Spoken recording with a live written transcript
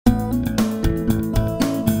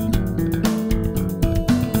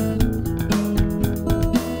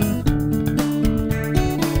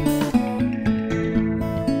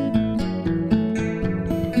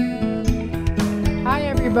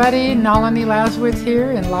everybody. Nalini Laswitz here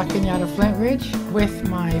in La Cañada, Flint Ridge with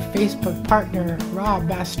my Facebook partner, Rob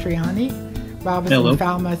Bastriani. Rob is Hello. in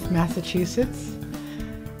Falmouth, Massachusetts.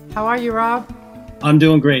 How are you, Rob? I'm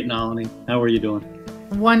doing great, Nalini. How are you doing?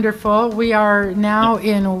 Wonderful. We are now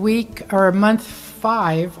in month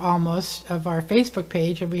 5 almost of our Facebook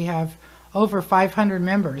page, and we have over 500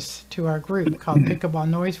 members to our group called Pickleball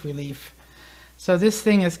Noise Relief. So this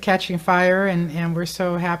thing is catching fire, and we're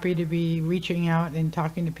so happy to be reaching out and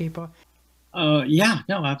talking to people. Yeah,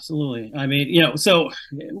 no, absolutely. I mean, so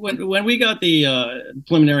when we got the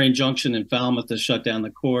preliminary injunction in Falmouth to shut down the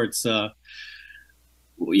courts, it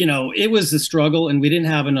was a struggle, and we didn't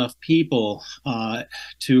have enough people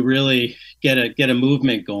to really get a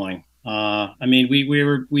movement going. I mean,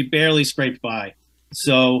 we barely scraped by.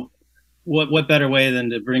 So what better way than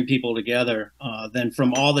to bring people together than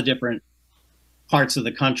from all the different parts of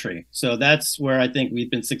the country. So that's where I think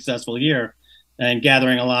we've been successful here and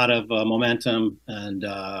gathering a lot of momentum. And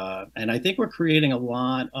I think we're creating a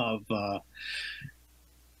lot of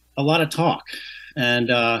talk.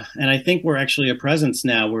 And I think we're actually a presence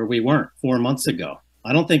now where we weren't 4 months ago.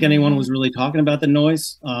 I don't think anyone was really talking about the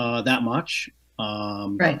noise that much.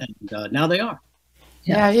 Right. And now they are.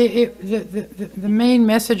 Yeah, the main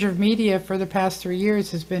message of media for the past 3 years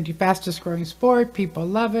has been the fastest growing sport. People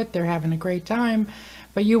love it. They're having a great time.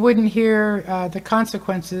 But you wouldn't hear the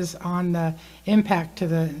consequences on the impact to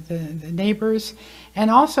the neighbors. And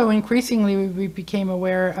also, increasingly, we became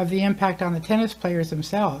aware of the impact on the tennis players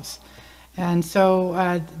themselves. And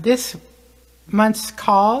so this month's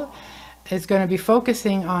call is going to be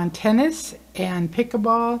focusing on tennis and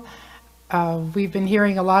pickleball. We've been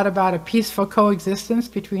hearing a lot about a peaceful coexistence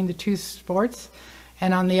between the two sports.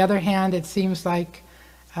 And on the other hand, it seems like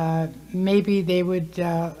maybe they would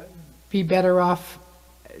be better off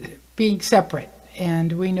being separate.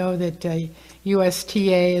 And we know that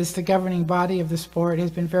USTA, as the governing body of the sport, has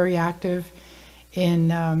been very active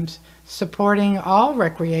in supporting all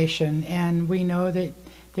recreation. And we know that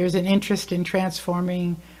there's an interest in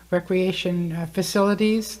transforming recreation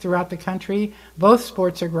facilities throughout the country. Both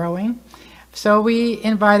sports are growing. So we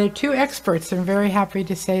invited 2 experts. I'm very happy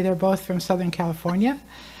to say they're both from Southern California.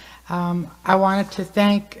 I wanted to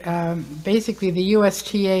thank basically the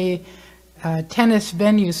USTA tennis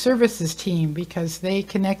venue services team, because they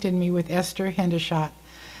connected me with Esther Hendershot,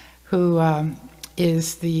 who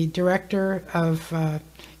is the director of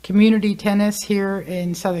community tennis here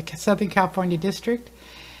in Southern California District.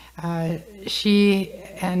 She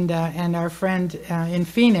and our friend in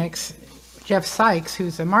Phoenix, Jeff Sykes,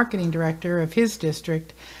 who's a marketing director of his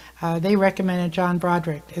district, they recommended John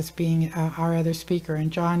Broderick as being our other speaker.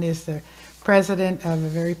 And John is the president of a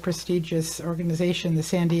very prestigious organization, the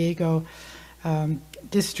San Diego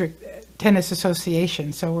District Tennis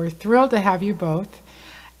Association. So we're thrilled to have you both.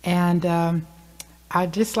 And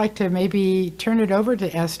I'd just like to maybe turn it over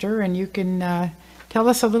to Esther, and you can tell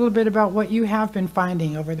us a little bit about what you have been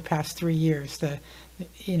finding over the past 3 years,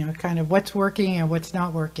 kind of what's working and what's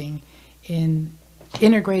not working in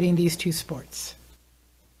integrating these two sports.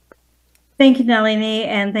 Thank you, Nalini,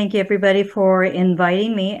 and thank you everybody for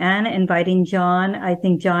inviting me and inviting John. I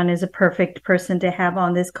think John is a perfect person to have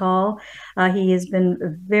on this call. He has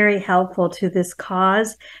been very helpful to this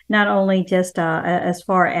cause, not only just as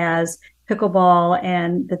far as pickleball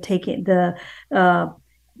and the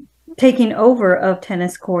taking over of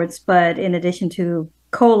tennis courts, but in addition to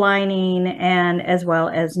co-lining and as well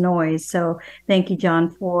as noise. So thank you, John,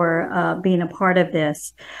 for being a part of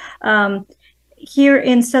this. Here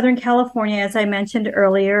in Southern California, as I mentioned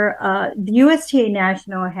earlier, the USTA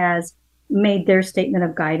National has made their statement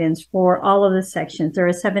of guidance for all of the sections. There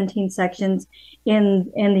are 17 sections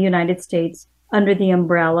in the United States under the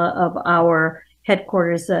umbrella of our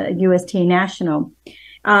headquarters, USTA National.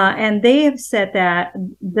 And they have said that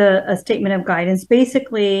a statement of guidance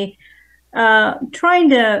basically trying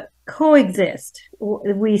to coexist.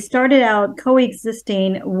 We started out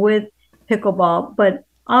coexisting with pickleball, but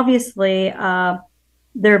obviously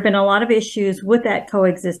there have been a lot of issues with that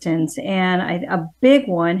coexistence, and a big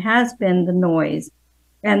one has been the noise.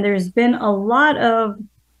 And there's been a lot of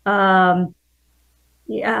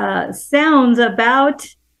sounds about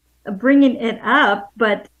bringing it up,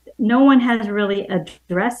 but no one has really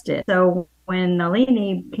addressed it. So when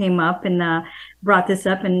Nalini came up and brought this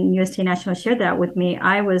up and USTA National shared that with me,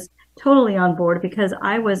 I was totally on board, because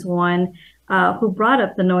I was one who brought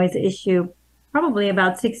up the noise issue probably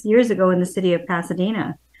about 6 years ago in the city of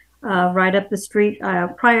Pasadena. Right up the street,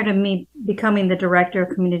 prior to me becoming the director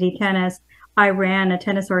of community tennis, I ran a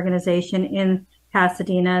tennis organization in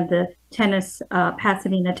Pasadena, the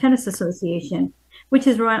Pasadena Tennis Association. which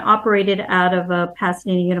is operated out of a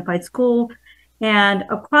Pasadena Unified School. And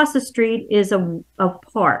across the street is a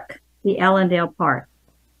park, the Allendale Park.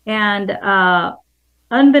 And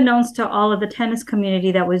unbeknownst to all of the tennis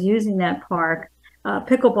community that was using that park,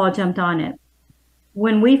 pickleball jumped on it.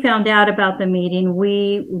 When we found out about the meeting,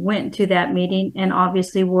 we went to that meeting, and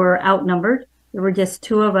obviously were outnumbered. There were just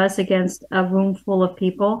two of us against a room full of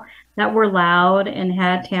people that were loud and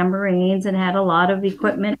had tambourines and had a lot of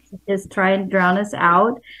equipment to just try and drown us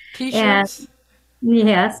out. T-shirts. And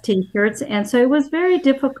yes, T-shirts. And so it was very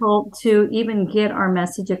difficult to even get our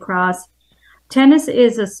message across. Tennis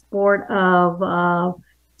is a sport of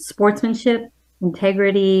sportsmanship,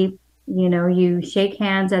 integrity. You know, you shake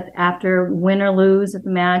hands after win or lose at the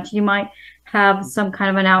match. You might have some kind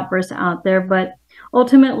of an outburst out there, but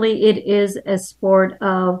ultimately it is a sport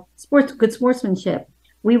of good sportsmanship.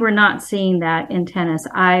 We were not seeing that in tennis.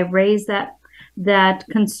 I raised that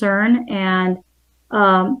concern, and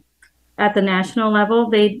at the national level,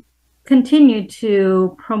 they continue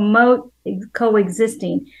to promote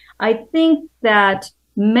coexisting. I think that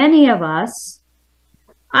many of us,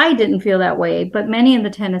 I didn't feel that way, but many in the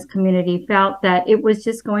tennis community felt that it was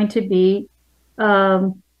just going to be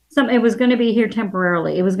it was going to be here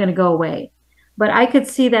temporarily. It was going to go away. But I could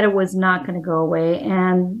see that it was not going to go away.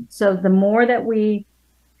 And so the more that we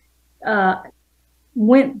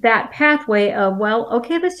went that pathway of, well,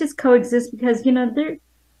 okay, let's just coexist, because,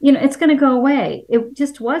 it's going to go away. It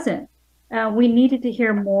just wasn't. We needed to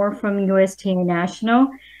hear more from USTA National.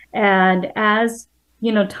 And as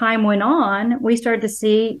time went on, we started to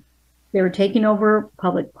see they were taking over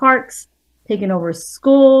public parks, taking over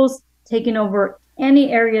schools, taking over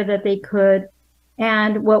any area that they could.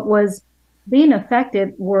 And what was being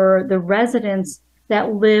affected were the residents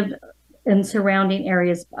that lived in surrounding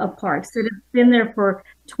areas of parks that have been there for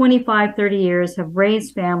 25, 30 years, have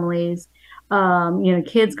raised families,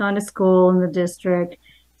 kids gone to school in the district.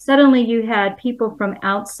 Suddenly you had people from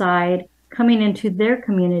outside coming into their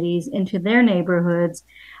communities, into their neighborhoods,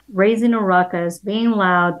 raising a ruckus, being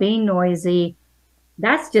loud, being noisy.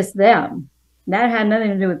 That's just them. That had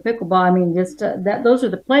nothing to do with pickleball. I mean, just those are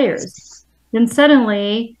the players. Then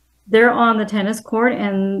suddenly they're on the tennis court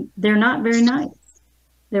and they're not very nice.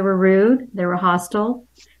 They were rude. They were hostile.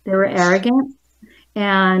 They were arrogant.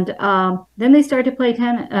 And then they started to play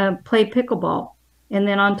pickleball. And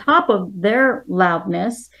then on top of their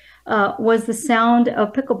loudness was the sound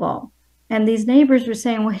of pickleball. And these neighbors were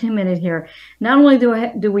saying, wait a minute here. Not only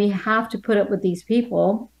do we have to put up with these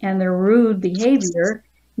people and their rude behavior,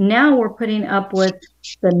 now we're putting up with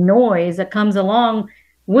the noise that comes along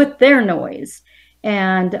with their noise.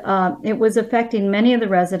 And it was affecting many of the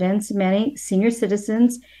residents, many senior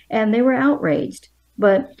citizens, and they were outraged.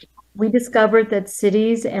 But we discovered that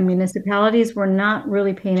cities and municipalities were not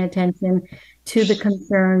really paying attention to the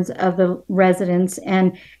concerns of the residents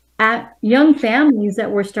and at young families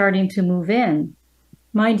that were starting to move in.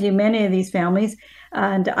 Mind you, many of these families,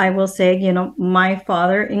 and I will say, my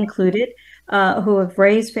father included, who have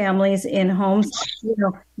raised families in homes,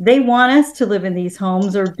 they want us to live in these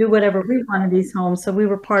homes or do whatever we want in these homes. So we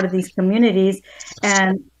were part of these communities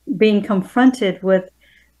and being confronted with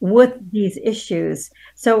these issues.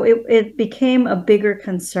 So it became a bigger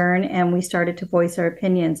concern, and we started to voice our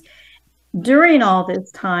opinions. During all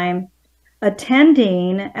this time,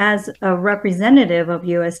 attending as a representative of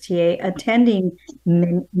USTA, attending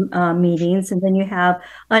meetings, and then you have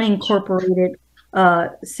unincorporated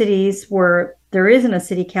cities where there isn't a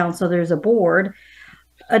city council, there's a board.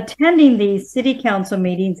 Attending these city council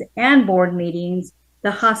meetings and board meetings,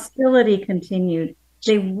 the hostility continued.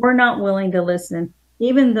 They were not willing to listen,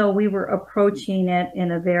 even though we were approaching it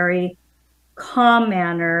in a very calm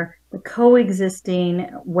manner, the coexisting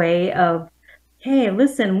way of, hey,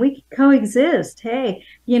 listen, we can coexist. Hey,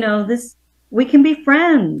 we can be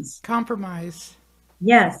friends. Compromise.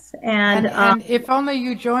 Yes. And if only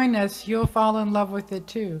you join us, you'll fall in love with it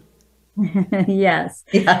too. Yes.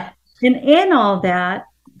 Yeah. And in all that,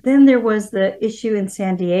 then there was the issue in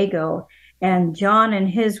San Diego, and John and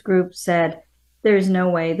his group said, there's no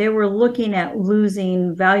way. They were looking at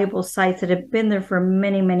losing valuable sites that have been there for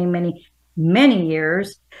many, many, many, many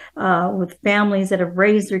years, with families that have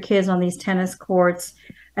raised their kids on these tennis courts.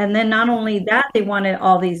 And then not only that, they wanted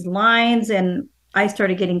all these lines. And I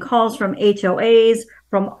started getting calls from HOAs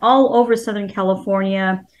from all over Southern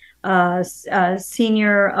California,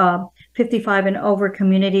 senior 55 and over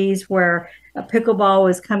communities where pickleball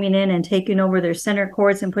was coming in and taking over their center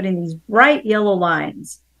courts and putting these bright yellow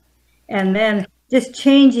lines, and then just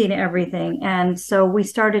changing everything. And so we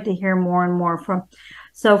started to hear more and more from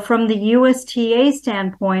the USTA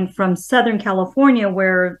standpoint, from Southern California,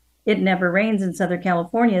 where it never rains in Southern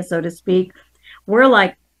California, so to speak, we're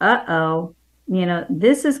like, uh-oh,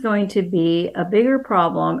 this is going to be a bigger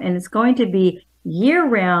problem, and it's going to be year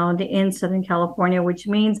round in Southern California, which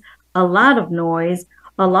means a lot of noise,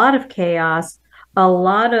 a lot of chaos, a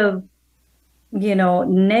lot of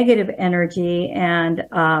negative energy. And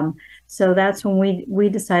so that's when we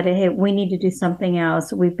decided, hey, we need to do something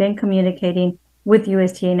else. We've been communicating with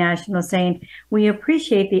USTA National saying we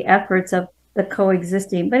appreciate the efforts of the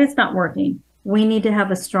coexisting, but it's not working. We need to have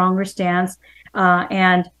a stronger stance.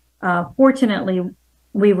 And fortunately,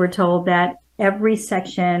 we were told that every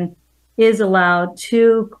section is allowed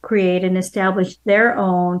to create and establish their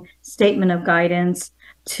own statement of guidance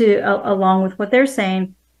to along with what they're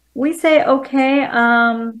saying. We say, okay,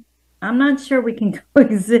 I'm not sure we can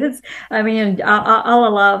coexist. I mean, I'll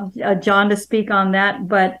allow John to speak on that,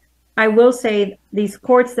 but I will say these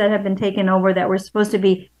courts that have been taken over that were supposed to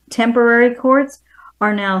be temporary courts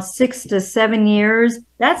are now 6 to 7 years.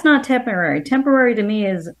 That's not temporary. Temporary to me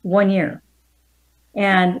is 1 year.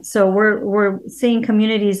 And so we're seeing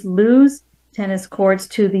communities lose tennis courts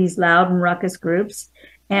to these loud and ruckus groups,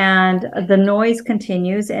 and the noise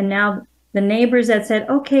continues. And now the neighbors that said,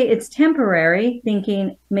 okay, it's temporary,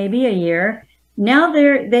 thinking maybe a year, now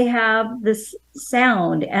they have this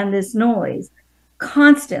sound and this noise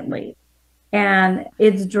constantly, and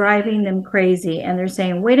it's driving them crazy. And they're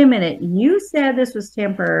saying, wait a minute, you said this was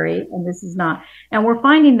temporary and this is not. And we're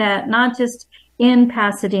finding that not just in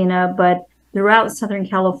Pasadena, but throughout Southern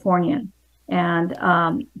California.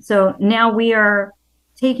 And so now we are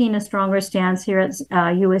taking a stronger stance here at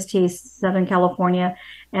UST Southern California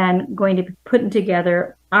and going to be putting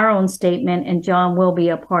together our own statement, and John will be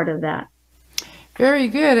a part of that. Very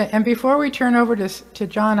good. And before we turn over to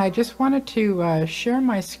John, I just wanted to share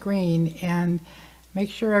my screen and make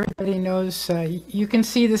sure everybody knows you can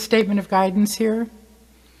see the statement of guidance here.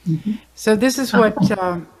 Mm-hmm. So this is what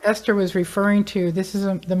Esther was referring to. This is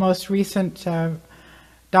the most recent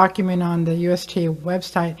document on the USTA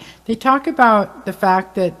website. They talk about the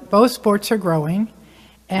fact that both sports are growing,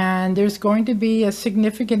 and there's going to be a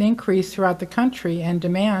significant increase throughout the country and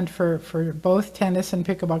demand for both tennis and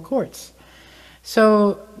pickleball courts.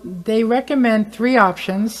 So they recommend 3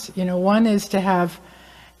 options. One is to have,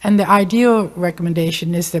 and the ideal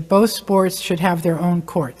recommendation is that both sports should have their own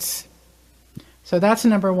courts. So that's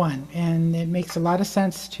number 1, and it makes a lot of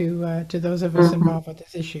sense to those of us involved with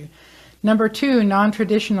this issue. Number 2,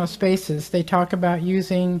 non-traditional spaces. They talk about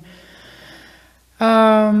using,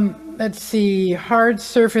 hard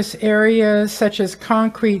surface areas such as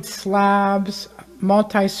concrete slabs,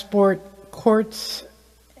 multi-sport courts,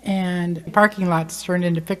 and parking lots turned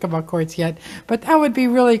into pickleball courts yet, but that would be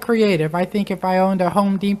really creative. I think if I owned a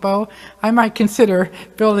Home Depot, I might consider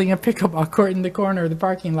building a pickleball court in the corner of the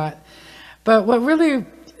parking lot. But what really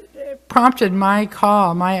prompted my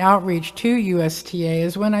outreach to USTA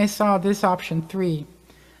is when I saw this option 3,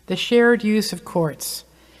 the shared use of courts.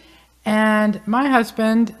 And my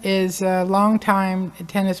husband is a longtime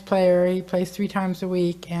tennis player. He plays 3 times a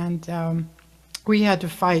week, and we had to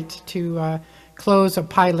fight to close a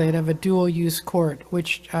pilot of a dual-use court,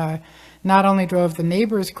 which not only drove the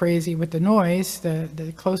neighbors crazy with the noise,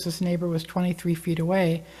 the closest neighbor was 23 feet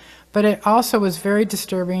away, but it also was very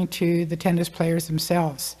disturbing to the tennis players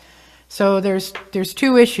themselves. So there's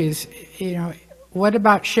 2 issues. What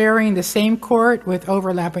about sharing the same court with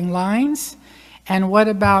overlapping lines? And what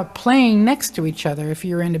about playing next to each other? If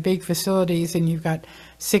you're in the big facilities and you've got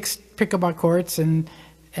 6 pickleball courts and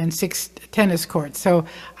 6 tennis courts. So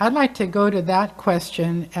I'd like to go to that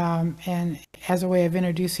question and as a way of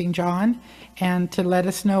introducing John, and to let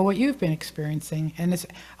us know what you've been experiencing, and it's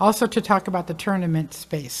also to talk about the tournament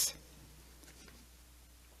space.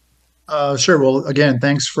 Sure. Well, again,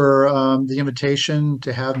 thanks for the invitation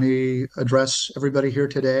to have me address everybody here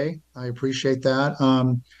today. I appreciate that.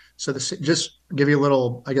 So just give you a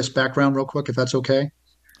little, I guess, background real quick, if that's okay.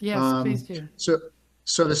 Yes, please do.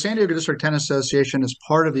 So the San Diego District Tennis Association is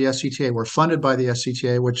part of the SCTA. We're funded by the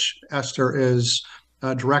SCTA, which Esther is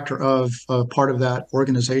director of part of that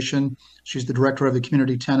organization. She's the director of the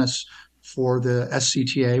community tennis for the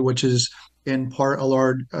SCTA, which is in part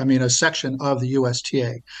a section of the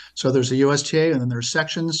USTA. So there's a USTA and then there's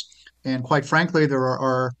sections. And quite frankly, there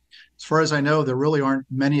are, as far as I know, there really aren't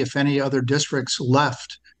many, if any, other districts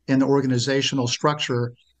left in the organizational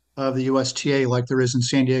structure of the USTA like there is in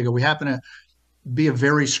San Diego. We happen to be a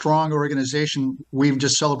very strong organization. We've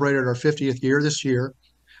just celebrated our 50th year this year.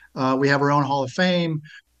 We have our own Hall of Fame.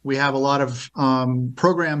 We have a lot of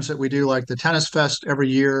programs that we do, like the Tennis Fest every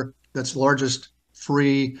year. That's the largest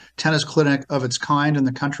free tennis clinic of its kind in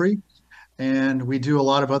the country. And we do a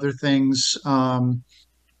lot of other things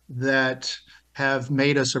that have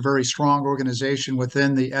made us a very strong organization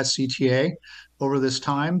within the SCTA over this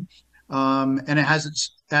time. And it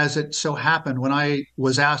has, as it so happened, when I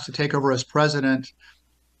was asked to take over as president,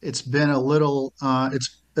 it's been a little,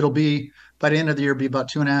 it'll be by the end of the year, be about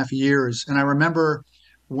 2.5 years. And I remember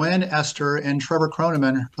when Esther and Trevor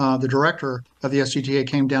Croneman, the director of the SCTA,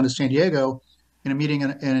 came down to San Diego in a meeting,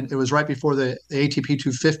 and it was right before the ATP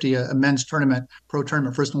 250, a men's tournament, pro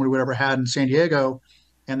tournament, first one we would ever had in San Diego.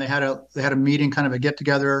 And they had a meeting, kind of a get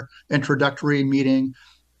together, introductory meeting.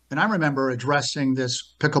 And I remember addressing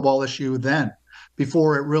this pickleball issue then,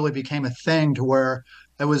 before it really became a thing to where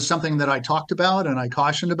it was something that I talked about and I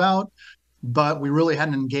cautioned about, but we really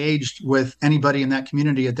hadn't engaged with anybody in that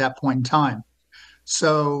community at that point in time.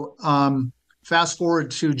 So fast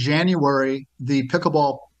forward to January, the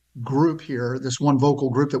pickleball group here, this one vocal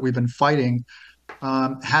group that we've been fighting,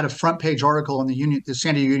 had a front page article in the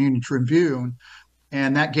San Diego Union Tribune,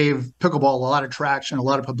 and that gave pickleball a lot of traction, a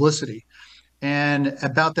lot of publicity. And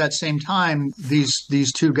about that same time,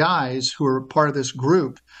 these two guys who were part of this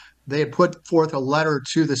group, they had put forth a letter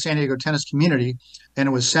to the San Diego tennis community, and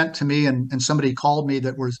it was sent to me. And somebody called me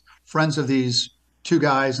that was friends of these two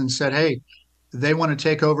guys and said, "Hey, they want to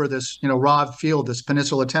take over this, Robb Field, this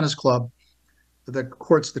Peninsula Tennis Club, the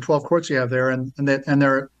courts, the 12 courts you have there." And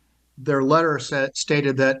their letter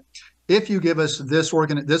stated that if you give us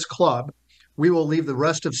this club, we will leave the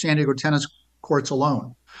rest of San Diego tennis courts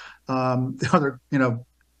alone. The other,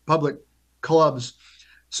 public clubs.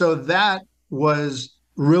 So that was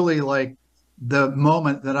really like the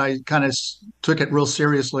moment that I kind of took it real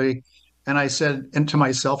seriously. And I said, and to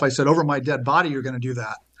myself, I said, over my dead body, you're going to do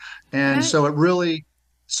that. And so it really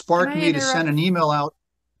sparked me to send an email out.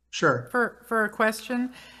 Sure. For a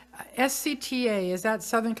question, SCTA, is that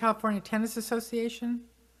Southern California Tennis Association?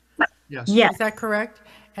 Yes. Yes. Is that correct?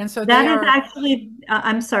 And so that is actually,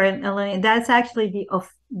 I'm sorry, Eleni, that's actually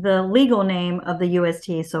the legal name of the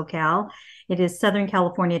USTA SoCal. It is Southern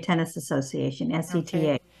California Tennis Association, SCTA.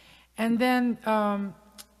 Okay. And then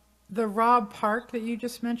the Robb Park that you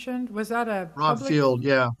just mentioned, was that a Robb public Field?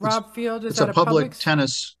 Yeah. Robb Field, is it's that a public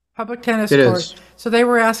tennis? Public tennis it court. Is. So they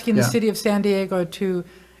were asking the city of San Diego to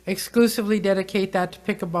exclusively dedicate that to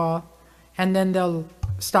pickleball, and then they'll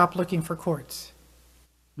stop looking for courts.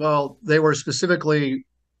 Well, they were specifically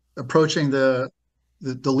approaching the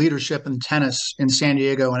leadership in tennis in San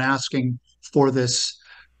Diego and asking for this,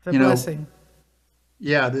 the blessing.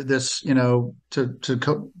 This,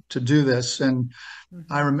 to do this. And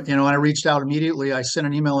I reached out immediately. I sent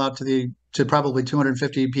an email out to probably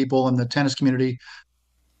 250 people in the tennis community,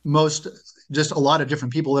 just a lot of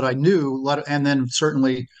different people that I knew, and then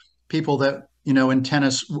certainly people that, in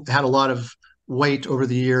tennis had a lot of weight over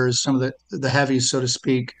the years, some of the heavies, so to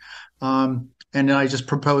speak. And then I just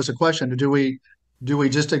proposed a question: do we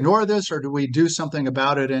just ignore this, or do we do something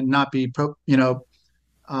about it and not be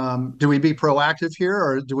do we be proactive here,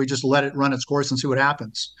 or do we just let it run its course and see what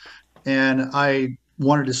happens? And I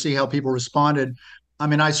wanted to see how people responded. I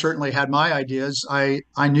mean, I certainly had my ideas. I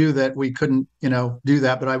knew that we couldn't, do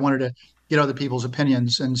that, but I wanted to get other people's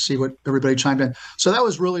opinions and see what everybody chimed in. So that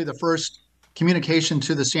was really the first communication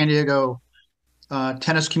to the San Diego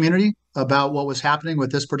tennis community about what was happening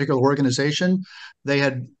with this particular organization. They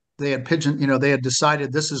had they had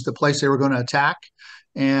decided this is the place they were going to attack.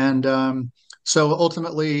 And so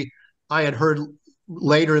ultimately, I had heard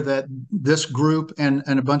later that this group and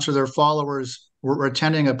a bunch of their followers were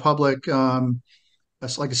attending a public,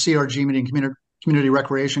 it's like a CRG meeting, community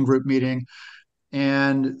recreation group meeting,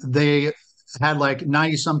 and they had like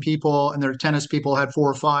 90 some people, and their tennis people had 4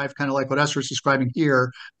 or 5, kind of like what Esther's describing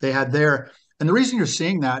here. They had there. And the reason you're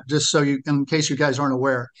seeing that, just so in case you guys aren't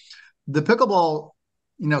aware, the pickleball,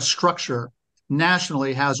 structure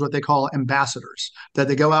nationally has what they call ambassadors, that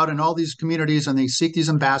they go out in all these communities and they seek these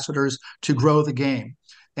ambassadors to grow the game.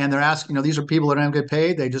 And they're asking, these are people that don't get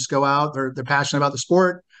paid. They just go out, they're passionate about the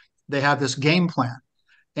sport. They have this game plan.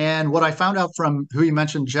 And what I found out from who you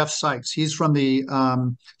mentioned, Jeff Sykes, he's from the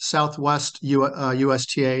Southwest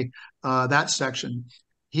USTA, that section.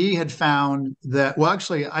 He had found that, well,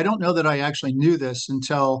 actually, I don't know that I actually knew this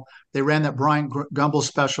until they ran that Brian Gumbel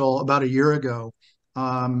special about a year ago.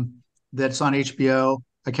 That's on HBO.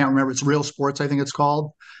 I can't remember. It's Real Sports, I think it's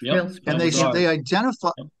called. Yep. And they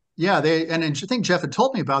identify. Yeah, and I think Jeff had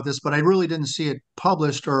told me about this, but I really didn't see it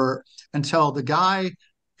published until the guy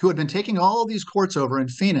who had been taking all of these courts over in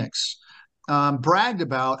Phoenix bragged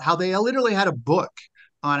about how they literally had a book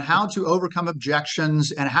on how to overcome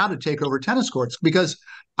objections and how to take over tennis courts. Because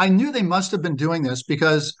I knew they must have been doing this,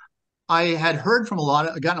 because I had heard from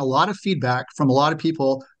gotten a lot of feedback from a lot of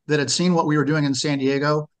people that had seen what we were doing in San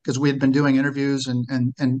Diego, because we had been doing interviews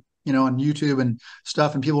and on YouTube and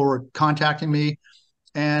stuff, and people were contacting me.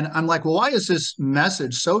 And I'm like, well, why is this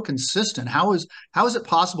message so consistent? How is it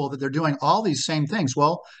possible that they're doing all these same things?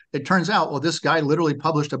 Well, it turns out, well, this guy literally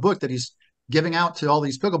published a book that he's giving out to all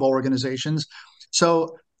these pickleball organizations.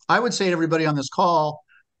 So I would say to everybody on this call,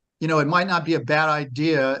 it might not be a bad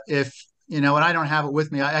idea if, and I don't have it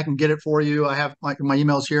with me. I can get it for you. I have my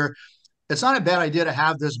emails here. It's not a bad idea to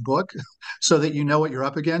have this book so that you know what you're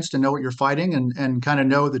up against and know what you're fighting and kind of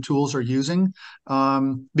know the tools they're using,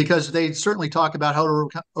 because they certainly talk about how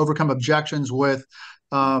to overcome objections with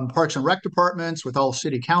parks and rec departments, with all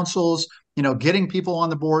city councils, getting people on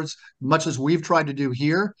the boards, much as we've tried to do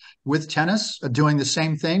here with tennis, doing the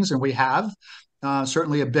same things, and we have.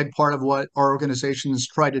 Certainly a big part of what our organizations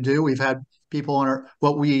try to do. We've had people on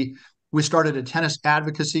we started a tennis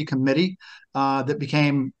advocacy committee that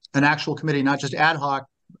became an actual committee, not just ad hoc,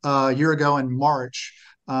 a year ago in March.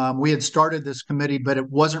 We had started this committee, but it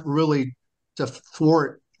wasn't really to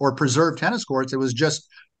thwart or preserve tennis courts. It was just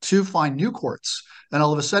to find new courts. And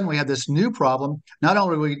all of a sudden we had this new problem. Not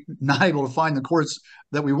only are we not able to find the courts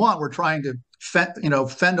that we want, we're trying to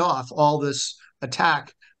fend off all this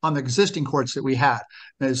attack on the existing courts that we had.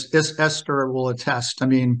 As Esther will attest, I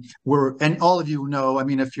mean, and all of you know, I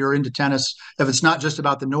mean, if you're into tennis, if it's not just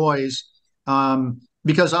about the noise,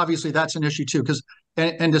 because obviously that's an issue too. Because,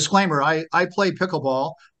 and disclaimer, I play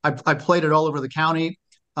pickleball. I played it all over the county,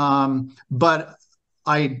 but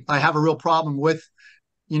I have a real problem with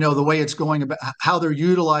the way it's going about, how they're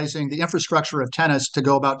utilizing the infrastructure of tennis to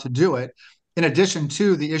go about to do it, in addition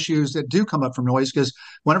to the issues that do come up from noise. Because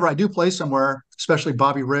whenever I do play somewhere, especially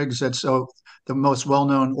Bobby Riggs, that's the most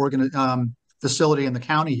well-known facility in the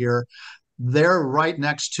county here, they're right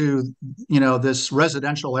next to this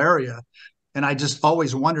residential area. And I just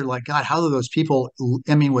always wondered, like, God, how do those people,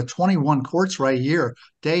 I mean, with 21 courts right here,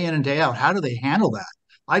 day in and day out, how do they handle that?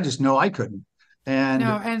 I just know I couldn't. And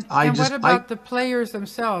No, and what about the players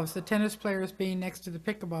themselves, the tennis players being next to the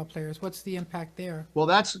pickleball players? What's the impact there? Well,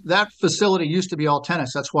 that facility used to be all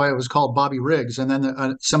tennis. That's why it was called Bobby Riggs. And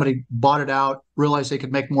then somebody bought it out, realized they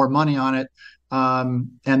could make more money on it. And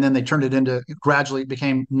then they turned it into, gradually it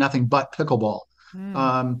became nothing but pickleball.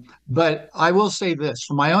 But I will say this,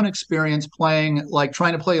 from my own experience trying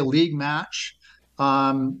to play a league match,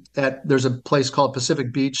 there's a place called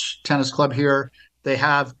Pacific Beach Tennis Club here. They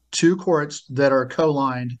have 2 courts that are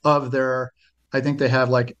co-lined I think they have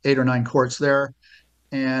like 8 or 9 courts there.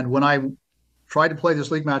 And when I tried to play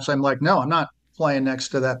this league match, I'm like, no, I'm not playing next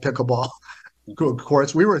to that pickleball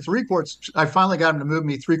courts. We were 3 courts. I finally got them to move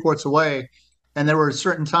me 3 courts away. And there were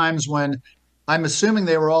certain times when I'm assuming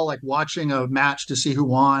they were all like watching a match to see who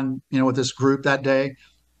won, with this group that day.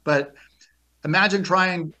 But imagine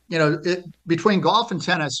trying, between golf and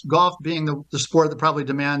tennis, golf being the sport that probably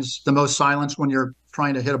demands the most silence when you're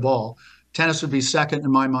trying to hit a ball. Tennis would be second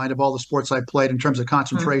in my mind of all the sports I played in terms of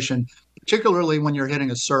concentration, particularly when you're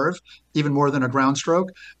hitting a serve, even more than a ground stroke.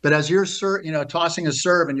 But as you're, tossing a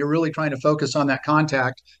serve and you're really trying to focus on that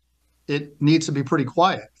contact, it needs to be pretty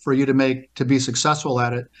quiet for you to be successful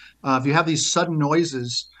at it. If you have these sudden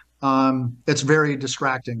noises, it's very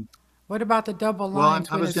distracting. What about the double lines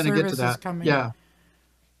I when was the going to get to service is that. coming?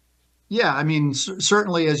 Yeah. I mean,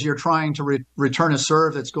 certainly as you're trying to return a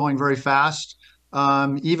serve that's going very fast,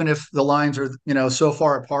 even if the lines are, so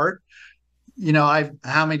far apart,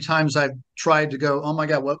 how many times I've tried to go, oh my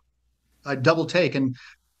God, what I double take. And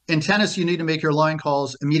in tennis, you need to make your line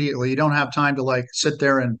calls immediately. You don't have time to sit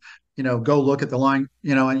there and, go look at the line,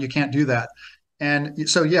 and you can't do that. And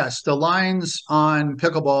so, yes, the lines on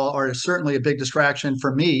pickleball are certainly a big distraction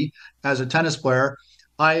for me as a tennis player.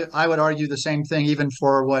 I would argue the same thing even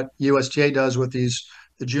for what USTA does with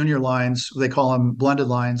the junior lines. They call them blended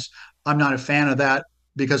lines. I'm not a fan of that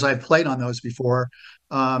because I've played on those before.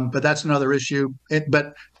 But that's another issue.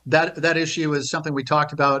 But that issue is something we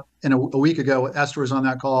talked about a week ago. Esther was on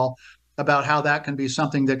that call about how that can be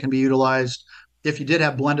something that can be utilized. If you did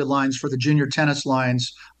have blended lines for the junior tennis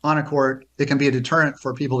lines on a court, it can be a deterrent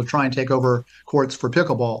for people to try and take over courts for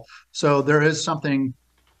pickleball. So there is something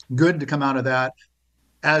good to come out of that.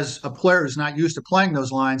 As a player who's not used to playing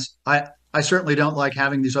those lines, I certainly don't like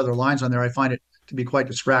having these other lines on there. I find it to be quite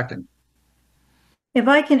distracting. If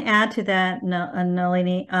I can add to that,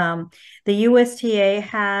 Nalini, the USTA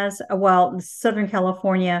has, Southern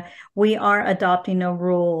California, we are adopting a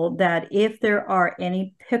rule that if there are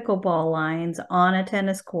any pickleball lines on a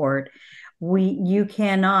tennis court, you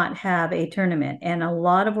cannot have a tournament. And a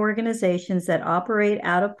lot of organizations that operate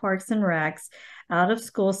out of parks and recs out of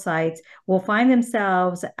school sites will find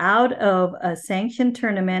themselves out of a sanctioned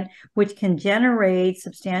tournament, which can generate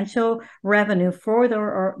substantial revenue for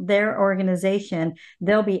their organization.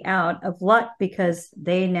 They'll be out of luck because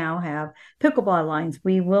they now have pickleball lines.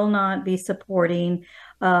 We will not be supporting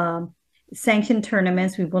sanctioned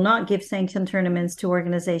tournaments. We will not give sanctioned tournaments to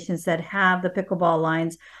organizations that have the pickleball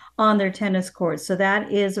lines on their tennis courts. So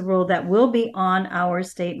that is a rule that will be on our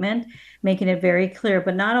statement, making it very clear.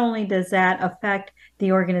 But not only does that affect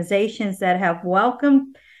the organizations that have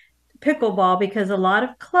welcomed pickleball, because a lot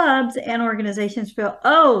of clubs and organizations feel,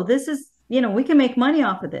 oh, this is, we can make money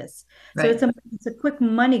off of this. Right. So it's a quick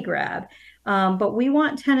money grab. But we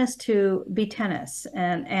want tennis to be tennis,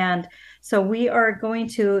 and so we are going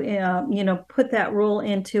to put that rule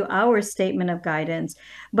into our statement of guidance.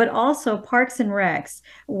 But also Parks and Recs,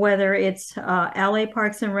 whether it's LA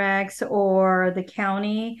Parks and Recs or the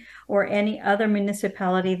county or any other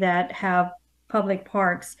municipality that have public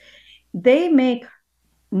parks, they make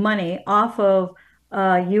money off of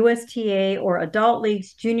USTA or adult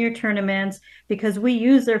leagues, junior tournaments, because we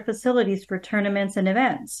use their facilities for tournaments and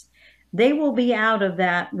events. They will be out of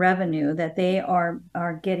that revenue that they are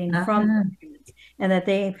getting from and that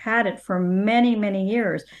they've had it for many, many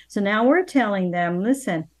years. So now we're telling them,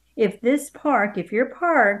 listen, if your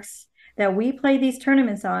parks that we play these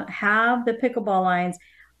tournaments on have the pickleball lines,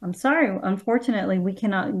 I'm sorry, unfortunately, we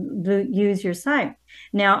cannot use your site.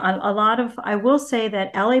 Now, I will say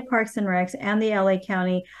that LA Parks and Recs and the LA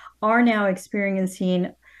County are now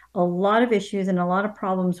experiencing a lot of issues and a lot of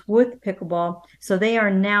problems with pickleball. So they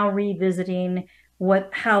are now revisiting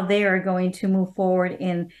how they are going to move forward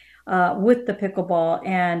with the pickleball.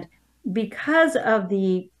 And because of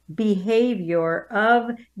the behavior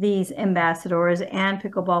of these ambassadors and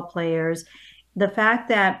pickleball players, the fact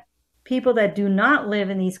that people that do not live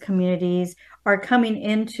in these communities are coming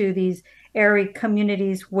into these area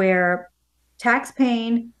communities where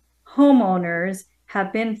tax-paying homeowners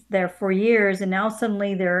have been there for years, and now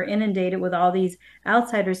suddenly they're inundated with all these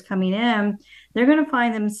outsiders coming in, they're going to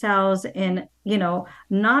find themselves in,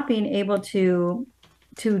 not being able to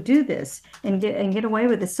do this and get away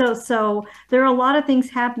with this. So there are a lot of things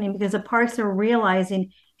happening because the parks are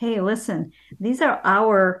realizing, hey, listen, these are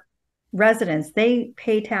our residents. They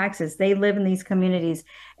pay taxes. They live in these communities,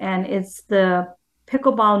 and it's the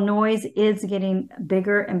pickleball noise is getting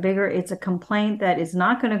bigger and bigger. It's a complaint that is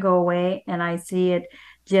not going to go away, and I see it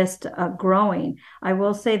just growing. I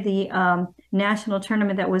will say the national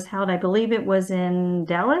tournament that was held, I believe it was in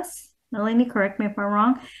Dallas. Nalini, correct me if I'm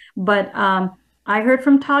wrong, but I heard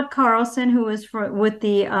from Todd Carlson, who is with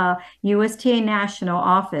the USTA National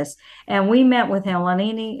Office, and we met with him.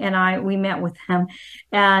 Nalini and we met with him,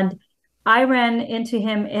 and I ran into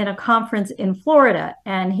him in a conference in Florida,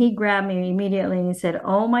 and he grabbed me immediately and he said,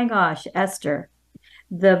 oh my gosh, Esther,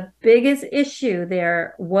 the biggest issue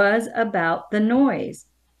there was about the noise.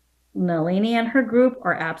 Nalini and her group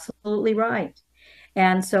are absolutely right.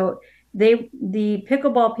 And so the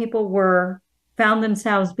pickleball people found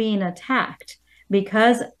themselves being attacked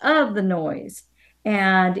because of the noise,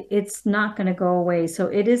 and it's not going to go away. So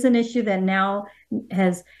it is an issue that now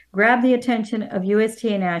has grabbed the attention of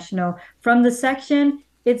USTA National. From the section,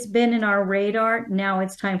 it's been in our radar. Now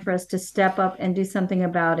it's time for us to step up and do something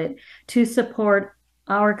about it to support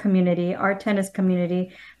our community, our tennis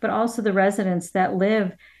community, but also the residents that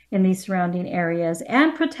live in these surrounding areas,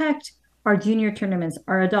 and protect our junior tournaments,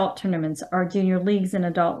 our adult tournaments, our junior leagues and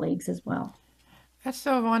adult leagues as well. That's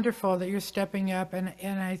so wonderful that you're stepping up, and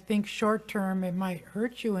I think short term it might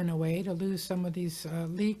hurt you in a way to lose some of these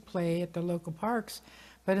league play at the local parks,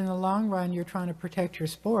 but in the long run you're trying to protect your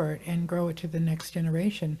sport and grow it to the next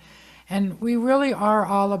generation. And we really are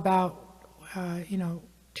all about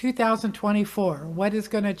 2024, what is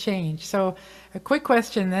going to change? So a quick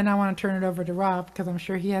question, then I want to turn it over to Rob, because I'm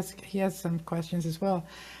sure he has some questions as well.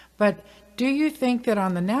 But do you think that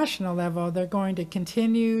on the national level they're going to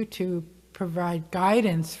continue to provide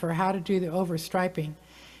guidance for how to do the overstriping?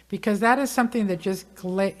 Because that is something that just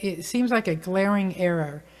it seems like a glaring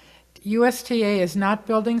error. USTA is not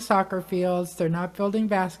building soccer fields, they're not building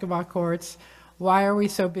basketball courts. Why are we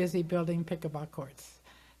so busy building pickleball courts?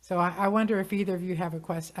 So I wonder if either of you have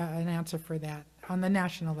an answer for that on the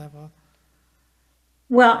national level.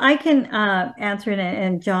 Well, I can answer it,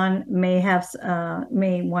 and John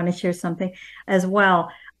may want to share something as well.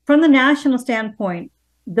 From the national standpoint,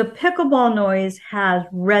 the pickleball noise has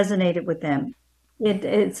resonated with them.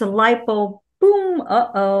 It's a light bulb, boom,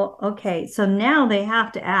 uh-oh, okay. So now they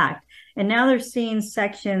have to act. And now they're seeing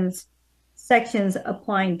sections sections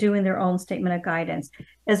applying, doing their own statement of guidance,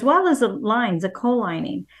 as well as the lines, the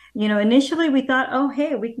co-lining. Initially we thought, oh,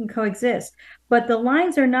 hey, we can coexist. But the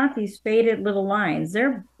lines are not these faded little lines.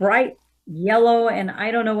 They're bright yellow and I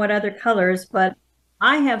don't know what other colors, but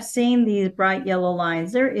I have seen these bright yellow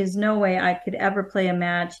lines. There is no way I could ever play a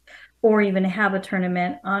match or even have a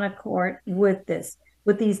tournament on a court with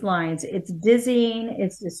these lines. It's dizzying,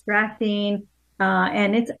 it's distracting,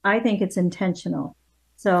 and I think it's intentional.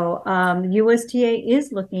 So USTA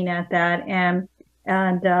is looking at that, and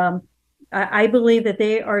I believe that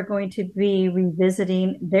they are going to be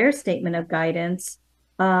revisiting their statement of guidance.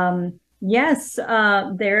 Yes,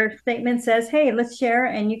 their statement says, hey, let's share,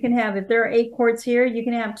 and you can have, if there are 8 courts here, you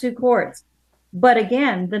can have 2 courts. But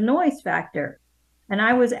again, the noise factor. And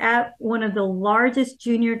I was at one of the largest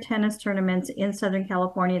junior tennis tournaments in Southern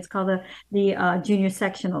California. It's called the junior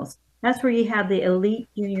sectionals. That's where you have the elite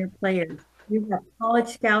junior players. You have college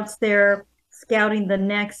scouts there scouting the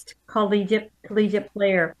next collegiate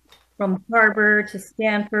player from Harvard to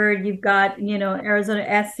Stanford. You've got,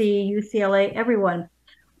 Arizona SC, UCLA, everyone.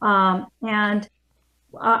 And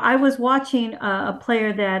I was watching a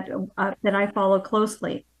player that I follow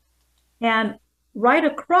closely. And right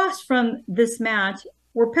across from this match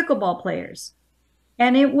were pickleball players.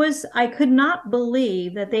 And I could not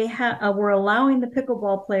believe that they were allowing the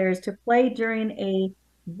pickleball players to play during a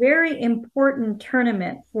very important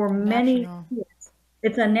tournament for many years.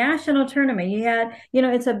 It's a national tournament. You had,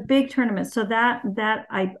 it's a big tournament. So that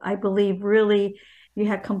I believe really, you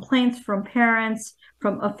had complaints from parents,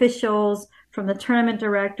 from officials, from the tournament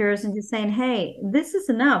directors, and just saying, hey, this is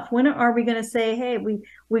enough. When are we going to say, hey,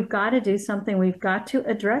 we've got to do something. We've got to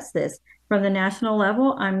address this from the national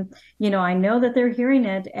level. I know that they're hearing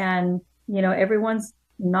it, and, everyone's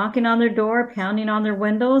knocking on their door, pounding on their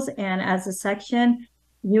windows. And as a section,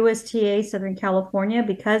 USTA Southern California,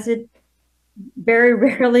 because it very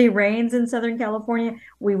rarely rains in Southern California,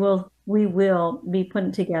 we will be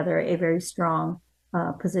putting together a very strong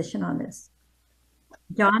position on this.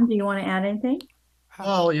 John, do you want to add anything?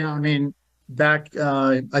 Well, yeah, I mean, back,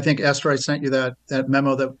 I think Esther, I sent you that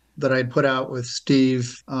memo that I had put out with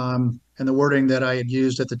Steve, and the wording that I had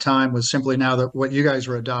used at the time was simply now that what you guys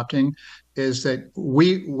are adopting is that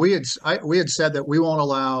we had said that we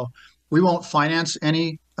won't finance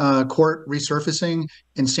any court resurfacing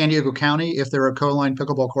in San Diego County if there are co-line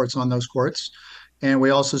pickleball courts on those courts, and we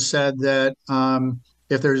also said that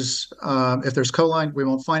if there's co-line, we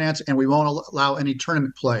won't finance, and we won't allow any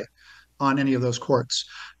tournament play on any of those courts.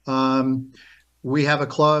 We have a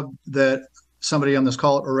club that somebody on this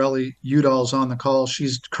call, Aurelie Udall's on the call.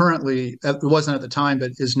 She's currently, it wasn't at the time,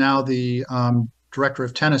 but is now the director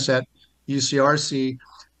of tennis at UCRC.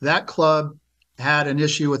 That club had an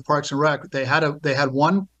issue with Parks and Rec. They had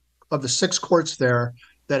one of the 6 courts there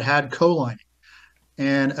that had co-lining,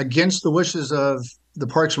 and against the wishes of the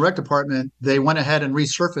Parks and Rec department, they went ahead and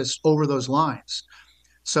resurfaced over those lines.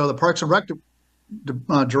 So the Parks and Rec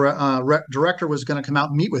director was going to come out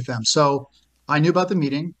and meet with them. So I knew about the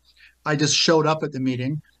meeting. I just showed up at the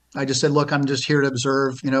meeting. I just said, look, I'm just here to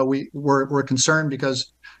observe. We're concerned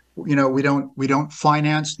because, we don't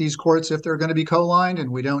finance these courts if they're going to be co-lined, and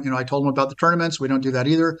we don't, I told them about the tournaments. We don't do that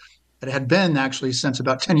either. It had been actually since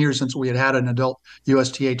about 10 years since we had an adult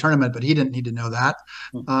USTA tournament, but he didn't need to know that.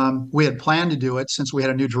 We had planned to do it since we had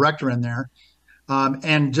a new director in there.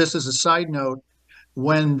 And just as a side note,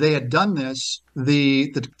 when they had done this,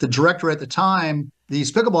 the director at the time,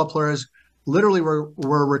 these pickleball players literally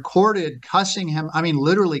were recorded cussing him. I mean,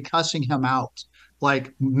 literally cussing him out,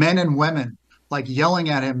 like men and women, like yelling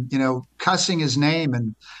at him, cussing his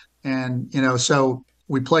name. And so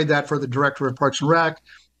we played that for the director of Parks and Rec.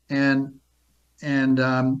 And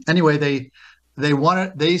anyway,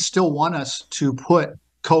 they still want us to put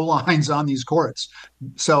co-lines on these courts.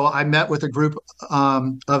 So I met with a group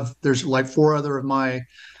there's like 4 other of my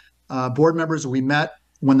board members. We met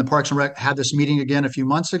when the Parks and Rec had this meeting again a few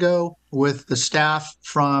months ago with the staff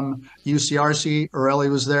from UCRC.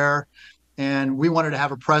 Aurelie was there, and we wanted to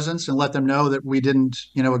have a presence and let them know that we didn't,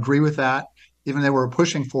 agree with that, even though they were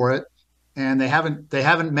pushing for it. And they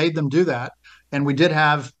haven't made them do that. And we did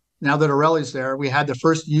have, now that Aurelie's there, we had the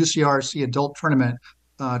first UCRC adult tournament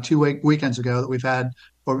 2 weekends ago that we've had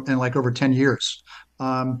in like over 10 years.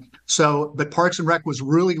 But Parks and Rec was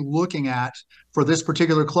really looking at, for this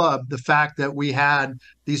particular club, the fact that we had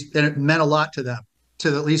these, and it meant a lot to them,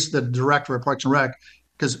 to at least the director of Parks and Rec,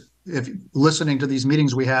 because if listening to these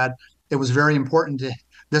meetings we had, it was very important to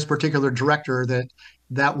this particular director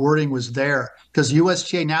that wording was there, because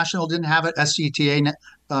USTA National didn't have it, SCTA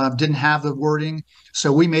didn't have the wording.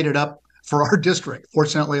 So we made it up for our district.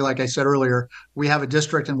 Fortunately, like I said earlier, we have a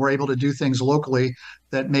district and we're able to do things locally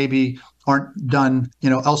that maybe aren't done,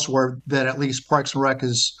 elsewhere, that at least Parks and Rec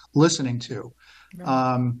is listening to.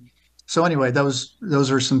 Right. So anyway, those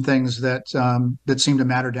are some things that that seem to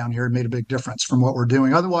matter down here and made a big difference from what we're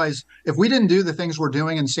doing. Otherwise, if we didn't do the things we're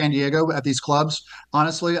doing in San Diego at these clubs,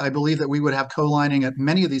 honestly, I believe that we would have co-lining at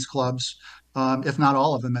many of these clubs, if not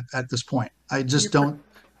all of them at this point. I just don't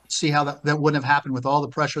see how that wouldn't have happened with all the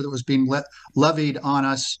pressure that was being levied on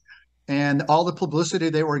us and all the publicity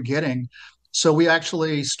they were getting. So we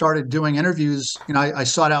actually started doing interviews. I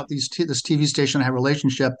sought out this TV station I have a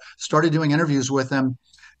relationship, started doing interviews with them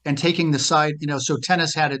and taking the side, so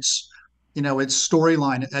tennis had its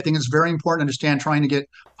storyline. I think it's very important to understand trying to get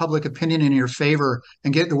public opinion in your favor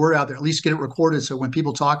and get the word out there, at least get it recorded. So when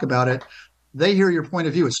people talk about it, they hear your point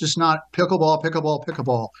of view. It's just not pickleball, pickleball,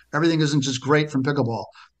 pickleball. Everything isn't just great from pickleball.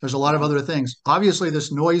 There's a lot of other things. Obviously,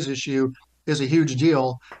 this noise issue is a huge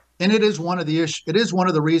deal. And it is one of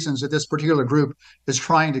the reasons that this particular group is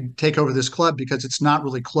trying to take over this club, because it's not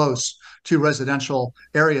really close to residential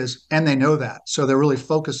areas, and they know that. So they're really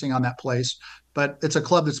focusing on that place. But it's a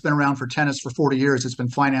club that's been around for tennis for 40 years. It's been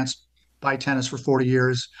financed by tennis for 40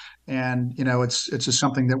 years. And, it's just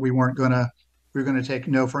something that we're going to take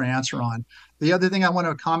no for an answer on. The other thing I want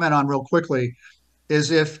to comment on real quickly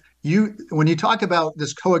is when you talk about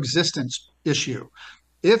this coexistence issue,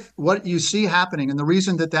 if what you see happening, and the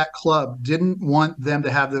reason that club didn't want them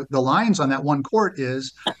to have the lines on that one court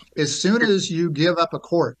is, as soon as you give up a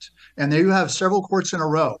court, and there you have several courts in a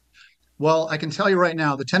row, well, I can tell you right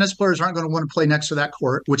now, the tennis players aren't going to want to play next to that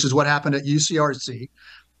court, which is what happened at UCRC.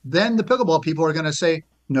 Then the pickleball people are going to say,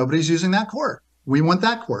 nobody's using that court. We want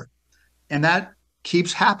that court. And that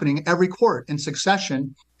keeps happening every court in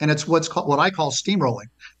succession. And it's what I call steamrolling.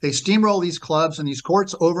 They steamroll these clubs and these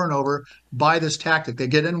courts over and over by this tactic. They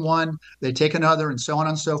get in one, they take another, and so on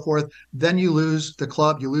and so forth. Then you lose the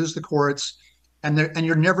club, you lose the courts, and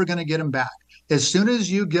you're never going to get them back. As soon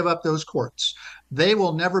as you give up those courts, they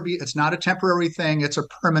will never be, it's not a temporary thing, it's a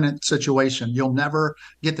permanent situation. You'll never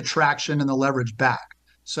get the traction and the leverage back.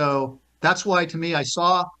 So that's why, to me, I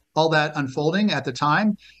saw all that unfolding at the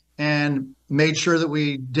time and made sure that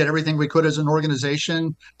we did everything we could as an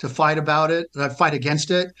organization to fight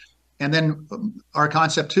against it. And then our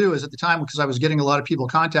concept too is, at the time, because I was getting a lot of people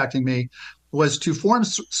contacting me, was to form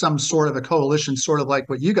some sort of a coalition, sort of like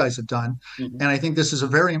what you guys have done. Mm-hmm. And I think this is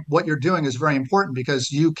what you're doing is very important,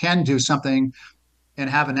 because you can do something and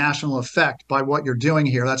have a national effect by what you're doing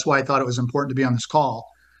here. That's why I thought it was important to be on this call,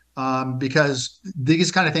 because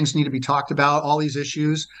these kind of things need to be talked about. All these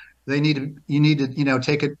issues, you need to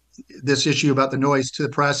take this issue about the noise to the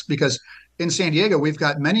press, because in San Diego, we've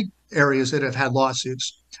got many areas that have had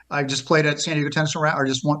lawsuits. I just played at San Diego Tennis and Racket, or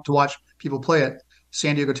just want to watch people play at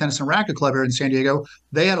San Diego Tennis and Racket Club here in San Diego.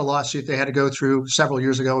 They had a lawsuit they had to go through several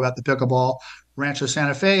years ago about the pickleball. Rancho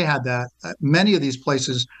Santa Fe had that. Many of these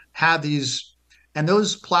places had these, and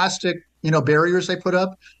those plastic, barriers they put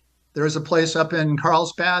up. There is a place up in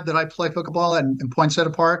Carlsbad that I play pickleball in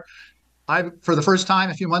Poinsettia Park. For the first time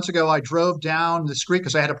a few months ago, I drove down the street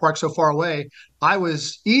because I had to park so far away. I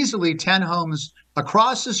was easily 10 homes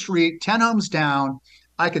across the street, 10 homes down.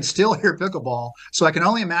 I could still hear pickleball. So I can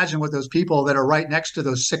only imagine what those people that are right next to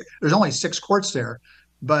those there's only 6 courts there,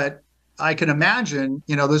 but I can imagine,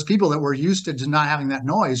 those people that were used to not having that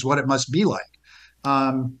noise, what it must be like.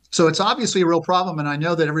 So it's obviously a real problem. And I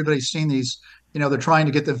know that everybody's seen these, they're trying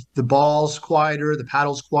to get the balls quieter, the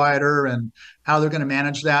paddles quieter, and how they're going to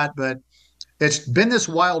manage that. But it's been this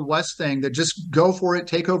Wild West thing that just go for it,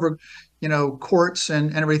 take over, courts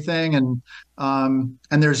and everything. And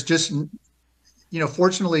there's just,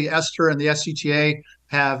 fortunately, Esther and the SCTA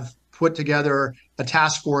have put together a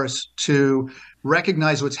task force to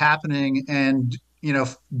recognize what's happening and,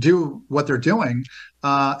 do what they're doing.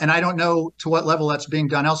 And I don't know to what level that's being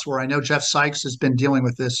done elsewhere. I know Jeff Sykes has been dealing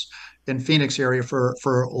with this in Phoenix area for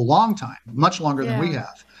a long time, much longer than we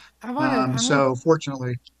have.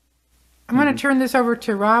 Fortunately. I'm going to turn this over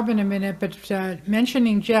to Rob in a minute, but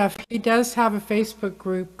mentioning Jeff, he does have a Facebook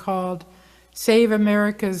group called Save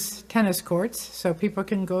America's Tennis Courts, so people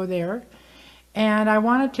can go there. And I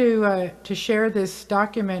wanted to share this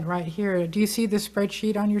document right here. Do you see the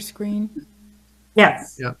spreadsheet on your screen?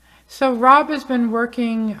 Yes. Yeah. So Rob has been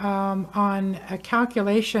working on a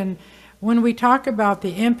calculation. When we talk about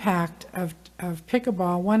the impact of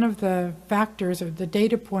pickleball, one of the factors or the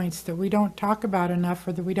data points that we don't talk about enough,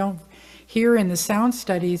 or that we don't hear in the sound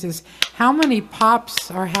studies, is how many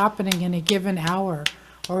pops are happening in a given hour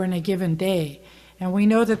or in a given day. And we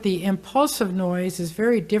know that the impulsive noise is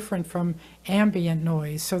very different from ambient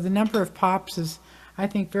noise. So the number of pops is I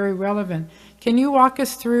think very relevant. Can you walk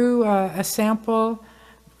us through a sample,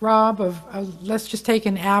 Rob, of let's just take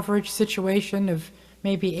an average situation of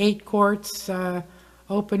maybe 8 courts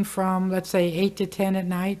open from, let's say, 8 to 10 at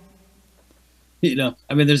night?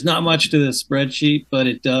 I mean, there's not much to the spreadsheet, but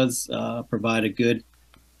it does provide a good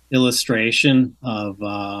illustration of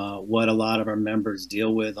what a lot of our members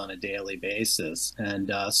deal with on a daily basis.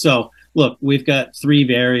 And so, look, we've got 3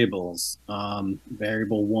 variables.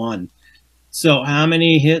 Variable 1. So how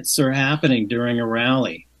many hits are happening during a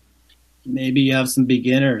rally? Maybe you have some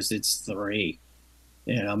beginners, it's 3.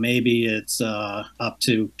 Maybe it's up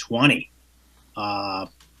to 20,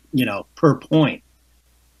 per point.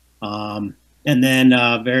 And then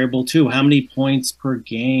variable 2, how many points per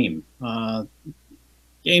game?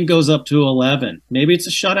 Game goes up to 11. Maybe it's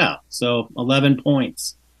a shutout, so 11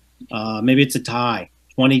 points. Maybe it's a tie,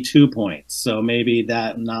 22 points. So maybe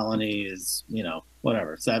that nominee is,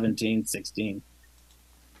 whatever, 17, 16.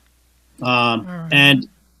 Right. And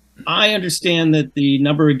I understand that the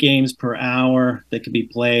number of games per hour that can be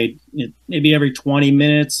played, maybe every 20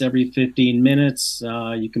 minutes, every 15 minutes,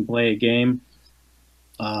 you can play a game.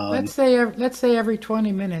 Let's say every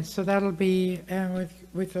 20 minutes, so that'll be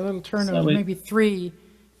with a little turnover, maybe three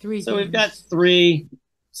So we've games. got 3.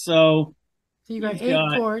 So you got you've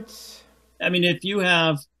 8 courts. I mean, if you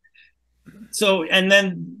have, and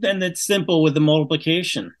then it's simple with the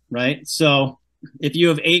multiplication, right? So if you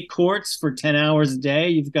have 8 courts for 10 hours a day,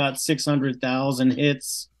 you've got 600,000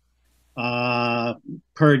 hits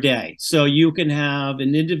per day. So you can have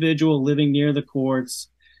an individual living near the courts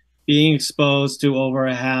being exposed to over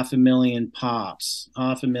 500,000 pops,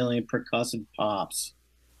 500,000 percussive pops.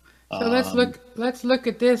 So let's look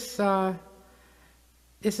at this.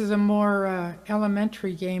 This is a more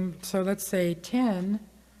elementary game. So let's say 10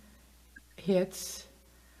 hits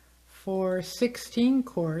for 16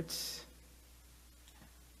 courts,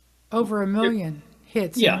 over 1 million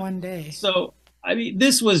hits in one day. So, I mean,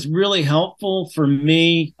 this was really helpful for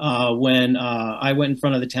me when I went in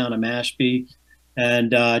front of the town of Mashpee.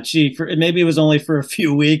 And maybe it was only for a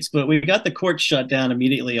few weeks, but we got the court shut down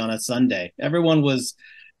immediately on a Sunday. Everyone was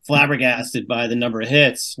flabbergasted by the number of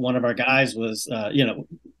hits one of our guys was, the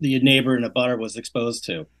neighbor in a butter was exposed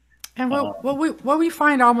to. And what we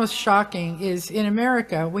find almost shocking is in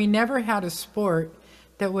America, we never had a sport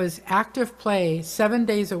that was active play 7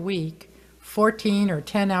 days a week, 14 or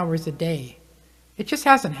 10 hours a day. It just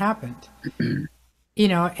hasn't happened.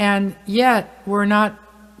 And yet we're not,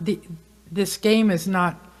 this game is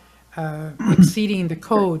not exceeding the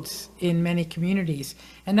codes in many communities.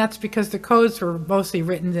 And that's because the codes were mostly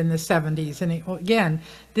written in the 70s. And again,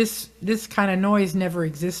 this kind of noise never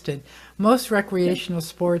existed. Most recreational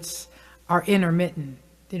sports are intermittent.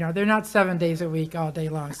 They're not 7 days a week all day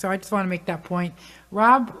long. So I just want to make that point.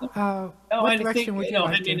 Rob, what direction would you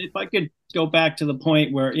like to? If I could go back to the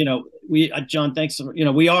point where, John, thanks.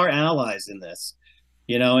 We are allies in this,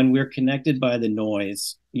 and we're connected by the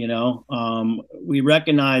noise. We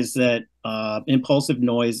recognize that impulsive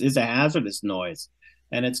noise is a hazardous noise,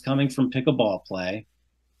 and it's coming from pickleball play.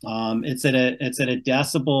 It's at a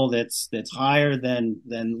decibel that's higher than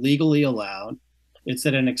legally allowed. It's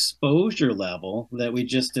at an exposure level that we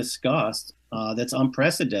just discussed that's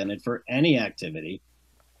unprecedented for any activity.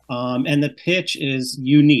 And the pitch is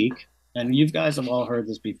unique. And you guys have all heard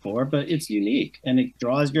this before, but it's unique and it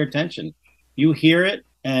draws your attention. You hear it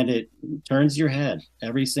and it turns your head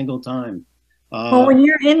every single time. Well, when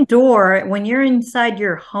you're inside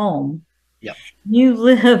your home, yeah, you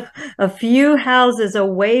live a few houses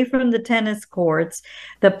away from the tennis courts,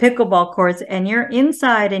 the pickleball courts, and you're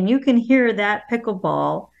inside and you can hear that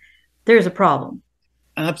pickleball, there's a problem.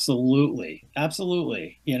 Absolutely. And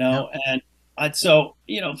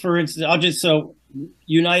for instance,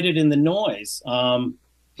 united in the noise,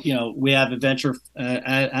 we have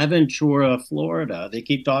Aventura, Florida. They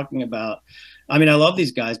keep talking about, I love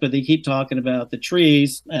these guys, but they keep talking about the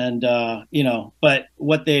trees and, but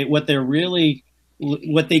they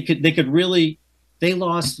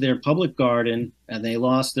lost their public garden and they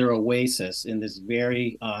lost their oasis in this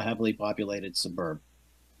very heavily populated suburb.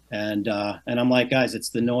 And I'm like, guys, it's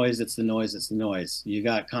the noise. You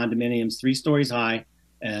got condominiums 3 stories high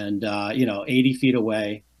and, 80 feet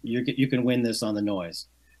away. You can win this on the noise.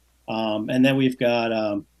 And then we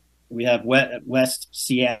have West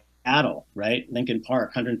Seattle, right? Lincoln Park,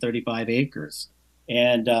 135 acres.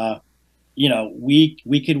 And,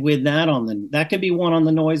 we could win that could be one on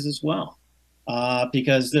the noise as well.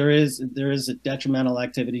 Because there is a detrimental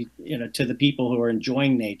activity, to the people who are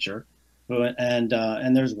enjoying nature, and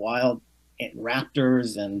there's wild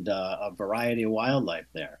raptors and a variety of wildlife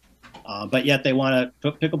there. But yet they want to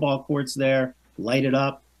put pickleball courts there. light it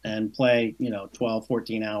up and play, 12,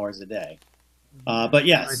 14 hours a day. But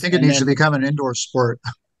yes, I think it needs to become an indoor sport.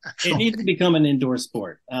 It needs to become an indoor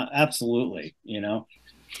sport. Absolutely.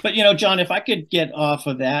 But, John, if I could get off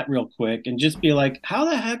of that real quick and just be like, how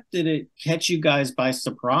the heck did it catch you guys by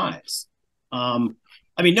surprise? I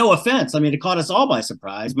mean, no offense. I mean, it caught us all by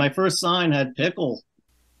surprise. My first sign had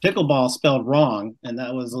pickleball spelled wrong, and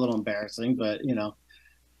that was a little embarrassing. But,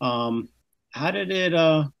 how did it,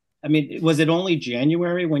 I mean, was it only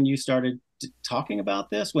January when you started talking about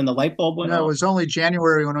this, when the light bulb went No, off? it was only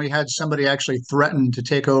January when we had somebody actually threaten to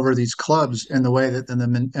take over these clubs in the way that in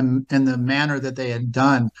the manner that they had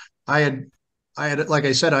done. I had, like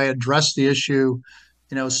I said, I addressed the issue,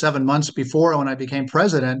 7 months before when I became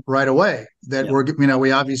president right away. That Yep.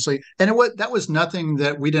 we obviously, and that was nothing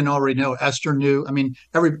that we didn't already know. Esther knew. I mean,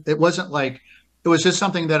 it wasn't like, it was just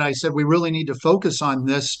something that I said we really need to focus on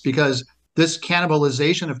this because this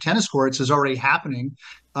cannibalization of tennis courts is already happening.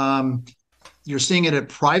 You're seeing it at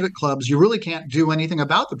private clubs. You really can't do anything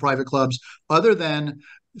about the private clubs other than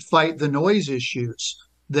fight the noise issues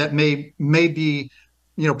that may be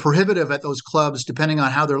prohibitive at those clubs depending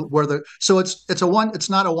on how so it's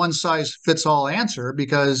not a one size fits all answer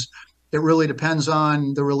because it really depends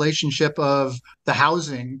on the relationship of the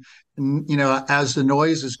housing, as the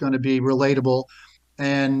noise is going to be relatable.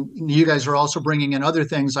 And you guys are also bringing in other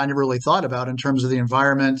things I never really thought about in terms of the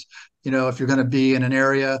environment. If you're going to be in an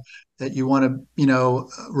area that you want to,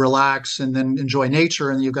 relax and then enjoy nature,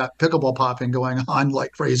 and you've got pickleball popping going on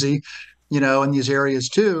like crazy, in these areas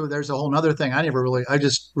too. There's a whole other thing. I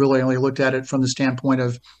just really only looked at it from the standpoint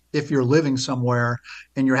of if you're living somewhere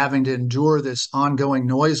and you're having to endure this ongoing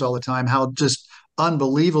noise all the time, how just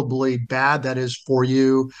unbelievably bad that is for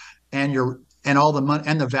you and all the money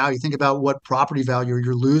and the value. Think about what property value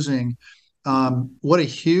you're losing. What a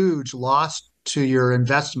huge loss to your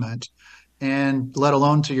investment, and let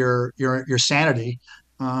alone to your sanity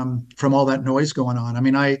from all that noise going on. I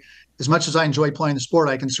mean, as much as I enjoy playing the sport,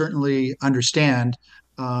 I can certainly understand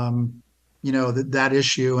that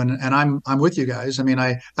issue, and I'm with you guys. I mean,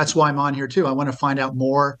 that's why I'm on here too. I want to find out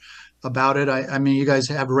more about it. I mean, you guys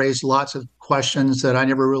have raised lots of questions that I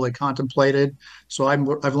never really contemplated. So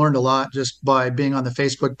I've learned a lot just by being on the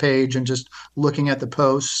Facebook page and just looking at the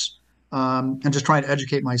posts, and just trying to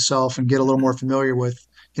educate myself and get a little more familiar with,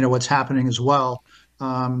 what's happening as well.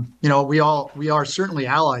 We are certainly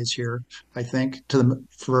allies here, I think,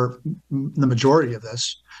 for the majority of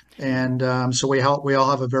this. And so we all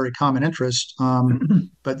have a very common interest.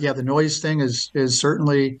 But yeah, the noise thing is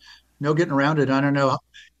certainly no getting around it. I don't know.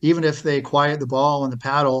 Even if they quiet the ball and the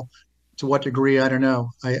paddle, to what degree, I don't know.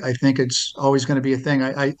 I think it's always going to be a thing.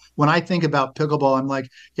 When I think about pickleball, I'm like,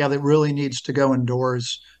 yeah, that really needs to go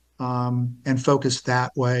indoors, and focus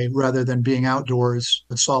that way rather than being outdoors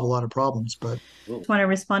and solve a lot of problems. But I just want to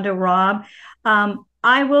respond to Rob.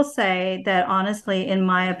 I will say that honestly, in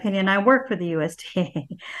my opinion, I work for the USTA.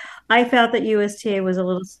 I felt that USTA was a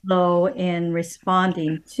little slow in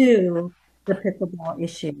responding to the pickleball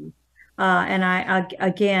issue. And I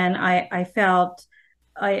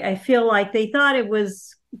feel like they thought it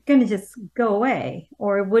was going to just go away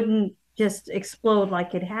or it wouldn't just explode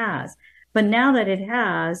like it has. But now that it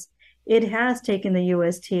has taken the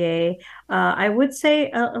USTA, I would say,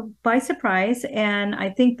 by surprise. And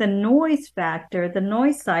I think the noise factor, the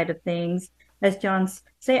noise side of things, as John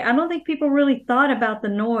say, I don't think people really thought about the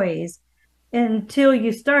noise until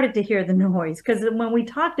you started to hear the noise. Because when we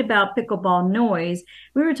talked about pickleball noise,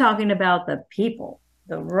 we were talking about the people,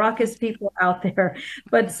 the raucous people out there.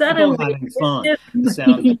 But suddenly, having fun.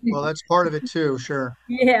 well, that's part of it too, sure.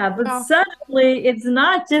 Yeah, but suddenly it's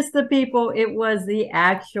not just the people, it was the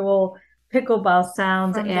actual pickleball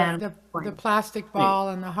sounds From and the plastic ball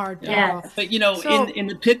and the hard ball. Yeah. But in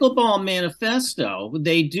the pickleball manifesto,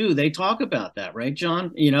 they talk about that, right,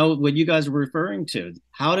 John? What you guys were referring to,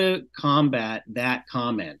 how to combat that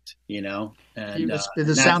comment, and It's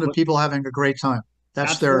the sound of people having a great time.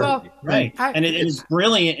 That's absolutely. Right. And it's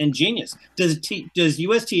brilliant and genius. Does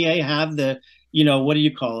USTA have the, what do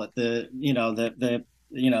you call it? The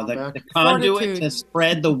conduit Fortitude to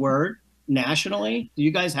spread the word nationally? Do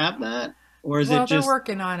you guys have that? Or is it just they're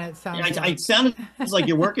working on it? It sounds like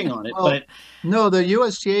you're working on it, Well, but no, the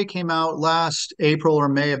USTA came out last April or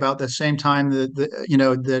May about the same time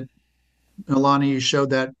that Alani, you showed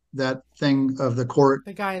that thing of the court.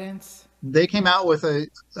 the guidance. They came out with a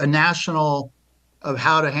national of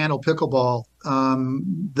how to handle pickleball,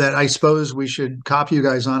 that I suppose we should copy you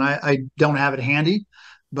guys on. I don't have it handy,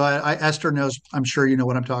 but Esther knows. I'm sure you know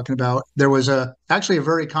what I'm talking about. There was actually a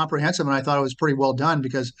very comprehensive, and I thought it was pretty well done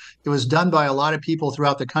because it was done by a lot of people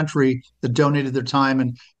throughout the country that donated their time,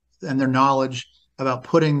 and and their knowledge about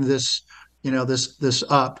putting this, this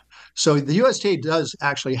up. So the USTA does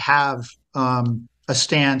actually have a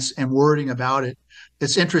stance and wording about it.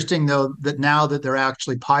 It's interesting though that now that they're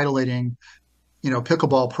actually piloting,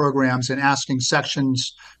 pickleball programs and asking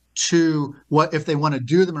sections to what if they want to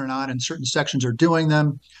do them or not, and certain sections are doing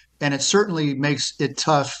them, and it certainly makes it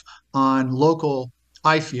tough on local.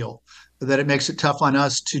 I feel that it makes it tough on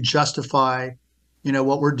us to justify,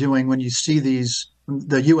 what we're doing when you see the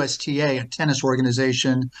USTA, a tennis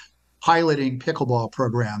organization, piloting pickleball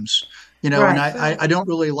programs. And Right. I don't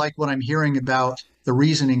really like what I'm hearing about the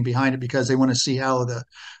reasoning behind it because they want to see how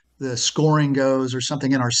the scoring goes or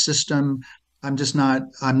something in our system. I'm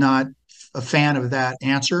not a fan of that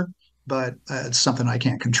answer, but it's something I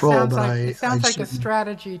can't control. But It sounds like a certainly,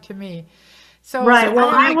 strategy to me. So Right. Well,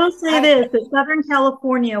 I will say I- this, that Southern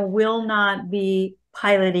California will not be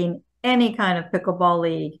piloting any kind of pickleball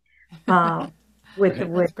league with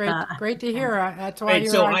That's great to hear. That's why Right,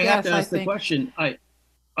 you're so our I have guest, to I ask the think. question: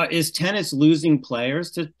 is tennis losing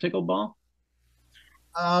players to pickleball?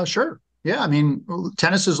 sure. Yeah, I mean,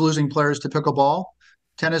 tennis is losing players to pickleball.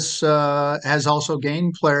 Tennis has also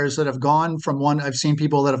gained players that have gone from one. I've seen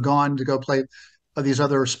people that have gone to go play these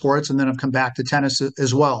other sports and then have come back to tennis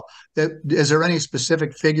as well. Is there any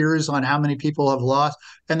specific figures on how many people have lost?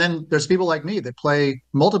 And then there's people like me that play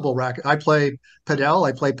multiple racket. I play padel,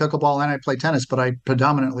 I play pickleball, and I play tennis, but I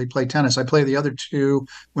predominantly play tennis. I play the other two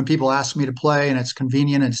when people ask me to play, and it's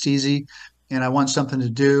convenient and it's easy, and I want something to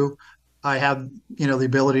do. I have, the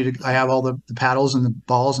ability to, I have all the paddles and the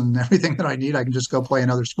balls and everything that I need. I can just go play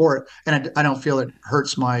another sport. And I don't feel it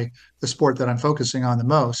hurts the sport that I'm focusing on the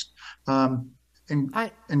most. And,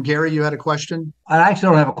 I and Gary, you had a question? I actually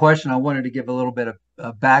don't have a question. I wanted to give a little bit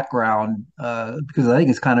of background because I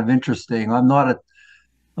think it's kind of interesting. I'm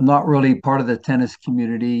not really part of the tennis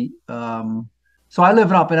community. So I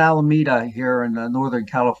live up in Alameda here in Northern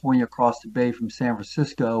California, across the bay from San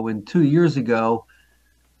Francisco. And 2 years ago,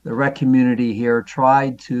 the rec community here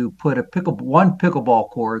tried to put one pickleball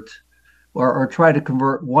court, or try to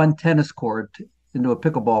convert one tennis court into a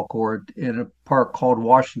pickleball court in a park called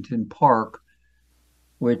Washington Park,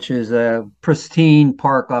 which is a pristine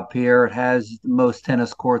park up here. It has the most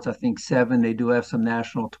tennis courts, I think 7. They do have some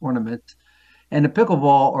national tournaments. And the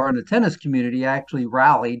pickleball, or the tennis community, actually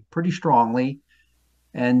rallied pretty strongly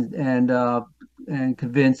and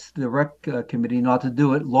convinced the rec committee not to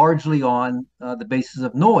do it, largely on the basis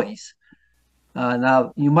of noise.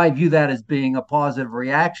 Now, you might view that as being a positive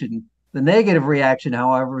reaction. The negative reaction,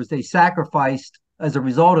 however, is they sacrificed, as a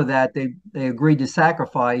result of that, they agreed to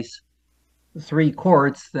sacrifice 3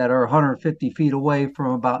 courts that are 150 feet away from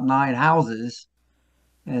about 9 houses.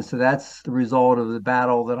 And so that's the result of the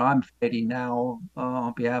battle that I'm fighting now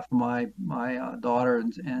on behalf of my daughter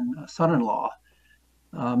and son-in-law.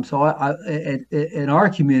 So in our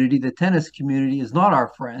community, the tennis community is not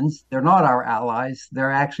our friends. They're not our allies.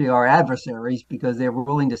 They're actually our adversaries because they were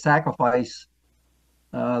willing to sacrifice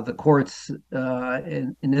the courts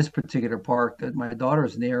in this particular park that my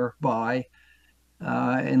daughter's nearby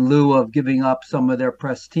in lieu of giving up some of their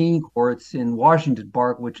pristine courts in Washington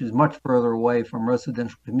Park, which is much further away from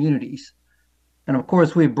residential communities. And of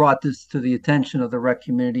course, we've brought this to the attention of the rec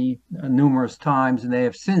community numerous times, and they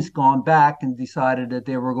have since gone back and decided that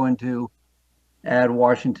they were going to add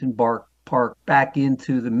Washington Park back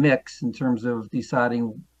into the mix in terms of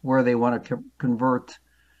deciding where they want to convert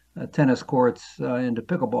tennis courts into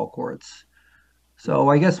pickleball courts. So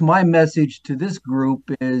I guess my message to this group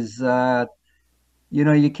is,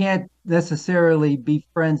 you can't necessarily be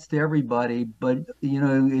friends to everybody, but,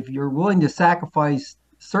 if you're willing to sacrifice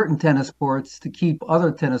certain tennis courts to keep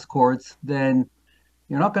other tennis courts, then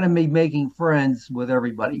you're not going to be making friends with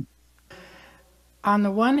everybody. On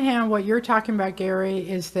the one hand, what you're talking about, Gary,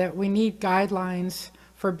 is that we need guidelines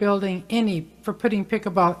for putting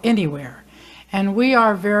pickleball anywhere. And we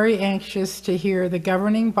are very anxious to hear the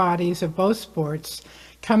governing bodies of both sports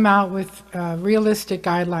come out with realistic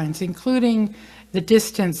guidelines, including the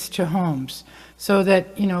distance to homes, so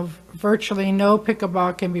that, virtually no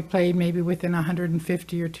pickleball can be played maybe within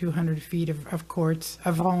 150 or 200 feet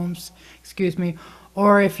of homes,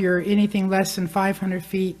 or if you're anything less than 500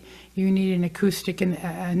 feet, you need an acoustic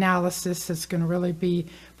analysis that's going to really be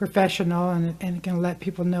professional and going to let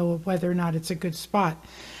people know whether or not it's a good spot.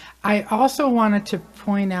 I also wanted to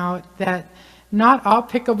point out that not all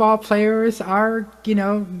pickleball players are,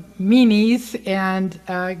 meanies and,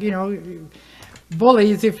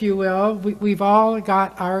 bullies, if you will. We've all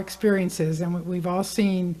got our experiences, and we've all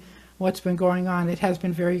seen what's been going on. It has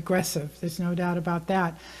been very aggressive. There's no doubt about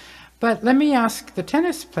that. But let me ask the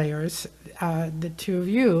tennis players, the two of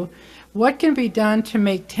you, What can be done to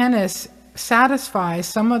make tennis satisfy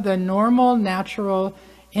some of the normal, natural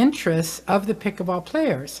interests of the pickleball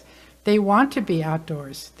players? They want to be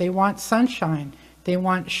outdoors. They want sunshine. They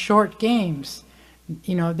want short games.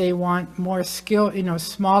 They want more skill,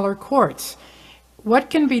 smaller courts. What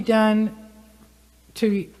can be done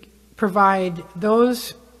to provide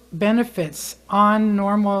those benefits on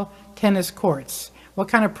normal tennis courts? What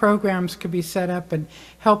kind of programs could be set up and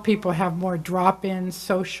help people have more drop-in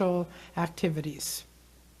social activities?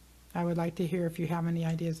 I would like to hear if you have any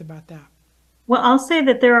ideas about that. Well, I'll say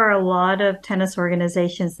that there are a lot of tennis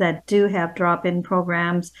organizations that do have drop-in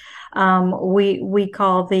programs. We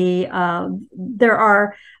call there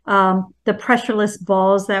are the pressureless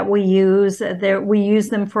balls that we use. We use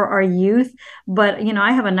them for our youth. But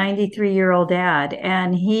I have a 93-year-old dad,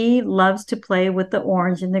 and he loves to play with the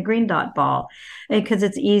orange and the green dot ball because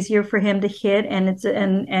it's easier for him to hit,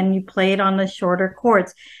 and you play it on the shorter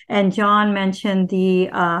courts. And John mentioned the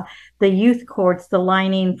youth courts, the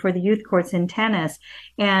lining for the youth courts in tennis.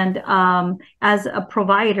 And as a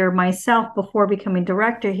provider myself, before becoming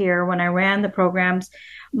director here, when I ran the programs,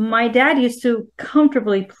 my dad used to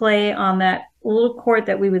comfortably play on that little court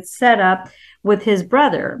that we would set up with his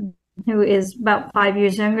brother, who is about 5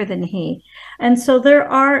 years younger than he. And so there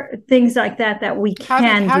are things like that we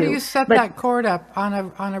can do. How do you set that court up on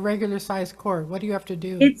a regular size court? What do you have to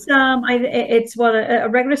do? It's a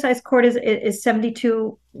regular size court is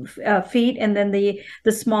 72 feet, and then the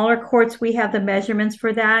smaller courts, we have the measurements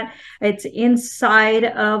for that. It's inside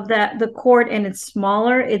of the court, and it's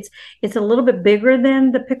smaller. It's a little bit bigger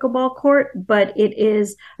than the pickleball court, but it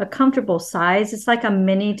is a comfortable size. It's like a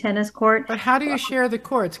mini tennis court. But how do you share the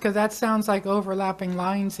courts? Because that sounds like overlapping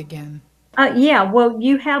lines again. Yeah, well,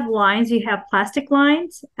 you have lines. You have plastic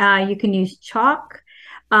lines. You can use chalk.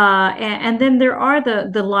 And then there are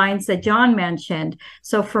the lines that John mentioned.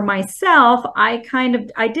 So for myself,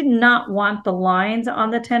 I did not want the lines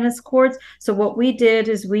on the tennis courts. So what we did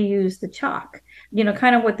is we used the chalk,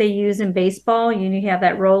 kind of what they use in baseball. You have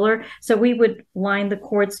that roller. So we would line the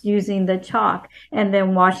courts using the chalk and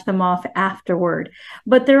then wash them off afterward.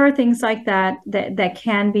 But there are things like that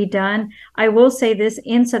can be done. I will say this,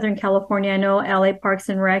 in Southern California, I know LA Parks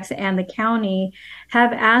and Recs and the county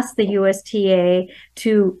have asked the USTA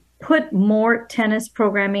to put more tennis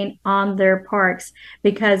programming on their parks,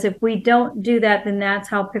 because if we don't do that, then that's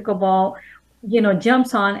how pickleball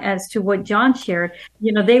jumps on, as to what John shared.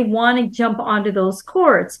 They want to jump onto those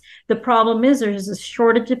courts. The problem is there's a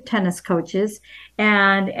shortage of tennis coaches,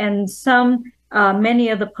 and many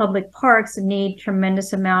of the public parks need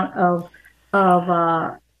tremendous amount of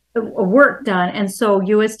work done. And so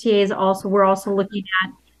USTA we're also looking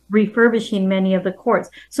at refurbishing many of the courts.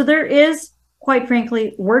 So there is, quite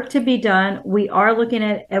frankly, work to be done. We are looking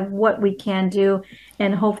at what we can do,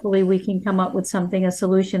 and hopefully we can come up with a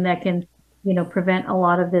solution that can, prevent a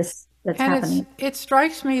lot of this that's happening. It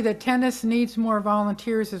strikes me that tennis needs more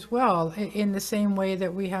volunteers as well, in the same way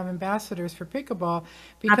that we have ambassadors for pickleball,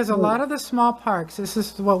 because Absolutely. A lot of the small parks, this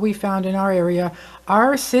is what we found in our area,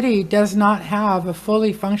 our city does not have a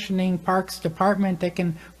fully functioning parks department that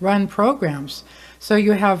can run programs. So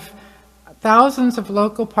you have thousands of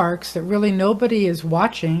local parks that really nobody is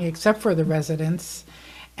watching except for the residents.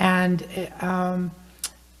 And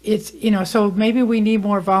it's, so maybe we need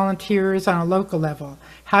more volunteers on a local level.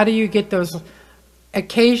 How do you get those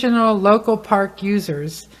occasional local park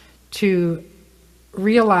users to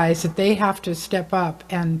realize that they have to step up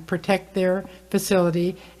and protect their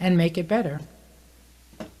facility and make it better?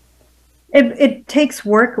 It takes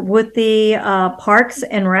work with the parks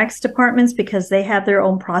and recs departments, because they have their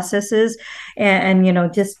own processes and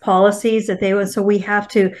just policies that they would. So we have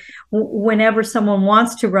to, whenever someone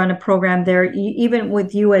wants to run a program there, even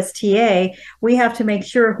with USTA, we have to make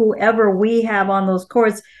sure whoever we have on those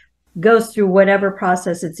courts goes through whatever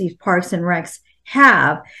processes these parks and recs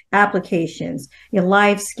have, applications,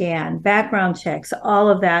 live scan, background checks, all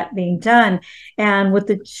of that being done. And with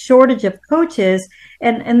the shortage of coaches,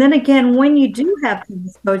 and then again, when you do have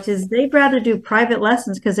tennis coaches, they'd rather do private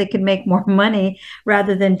lessons because they can make more money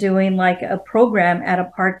rather than doing like a program at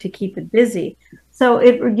a park to keep it busy. So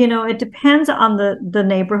it depends on the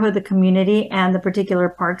neighborhood, the community, and the particular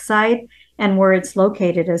park site and where it's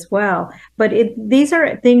located as well. But these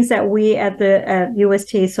are things that we at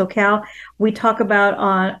USTA SoCal, we talk about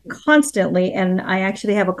on constantly. And I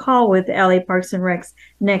actually have a call with LA Parks and Recs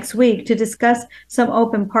next week to discuss some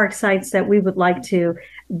open park sites that we would like to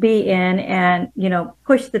be in, and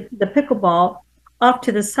push the pickleball off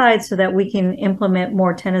to the side so that we can implement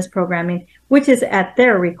more tennis programming, which is at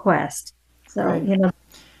their request. So, Right. Any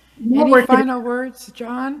Any final words,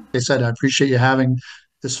 John? They said, I appreciate you having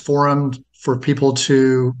this forum for people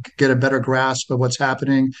to get a better grasp of what's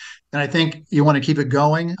happening. And I think you want to keep it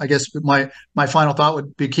going. I guess my final thought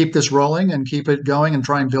would be keep this rolling and keep it going and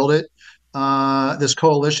try and build it, this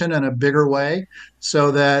coalition in a bigger way,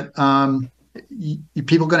 so that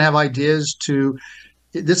people are going to have ideas to.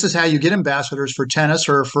 This is how you get ambassadors for tennis,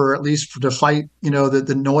 or for at least to fight,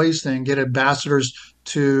 the noise thing. Get ambassadors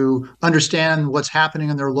to understand what's happening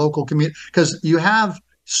in their local community, because you have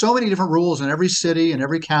so many different rules in every city and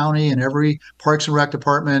every county and every Parks and Rec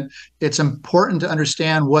department. It's important to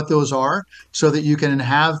understand what those are so that you can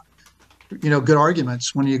have good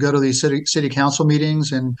arguments when you go to these city council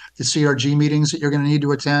meetings and the CRG meetings that you're going to need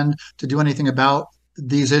to attend to do anything about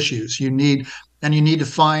these issues. You need to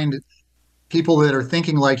find people that are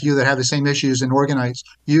thinking like you, that have the same issues, and organize.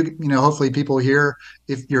 Hopefully people here,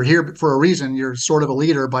 if you're here for a reason, you're sort of a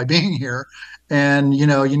leader by being here, and you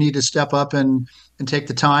need to step up and take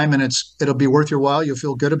the time, and it'll be worth your while. You'll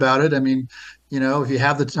feel good about it. I mean, if you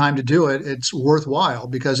have the time to do it, it's worthwhile,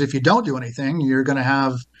 because if you don't do anything, you're going to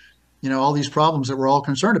have, all these problems that we're all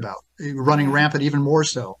concerned about running rampant, even more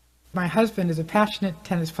so. My husband is a passionate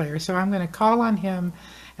tennis player, so I'm going to call on him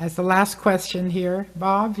as the last question here.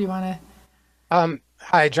 Bob, do you want to?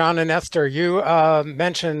 Hi, John and Esther. You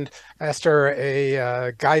mentioned, Esther,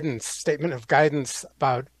 a statement of guidance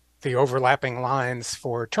about the overlapping lines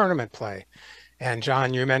for tournament play. And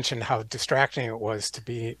John, you mentioned how distracting it was to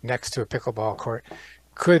be next to a pickleball court.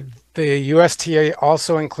 Could the USTA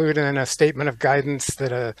also include in a statement of guidance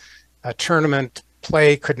that a tournament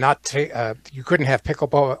play could not take, you couldn't have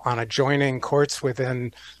pickleball on adjoining courts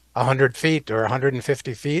within 100 feet or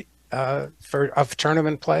 150 feet of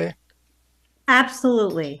tournament play?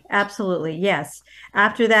 Absolutely. Absolutely. Yes.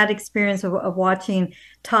 After that experience of watching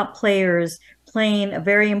top players playing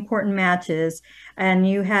very important matches, and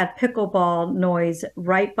you had pickleball noise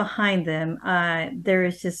right behind them, there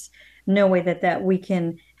is just no way that we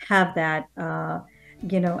can have that,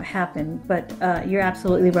 happen. But you're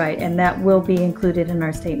absolutely right. And that will be included in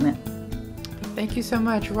our statement. Thank you so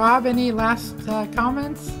much. Rob, any last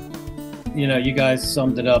comments? You guys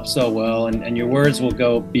summed it up so well, and your words will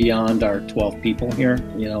go beyond our 12 people here,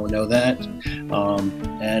 know that.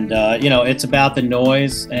 It's about the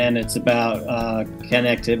noise, and it's about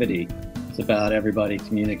connectivity. It's about everybody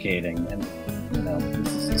communicating, and,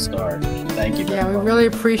 this is the start. Thank you very much. We really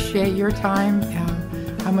appreciate your time.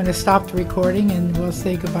 I'm going to stop the recording, and we'll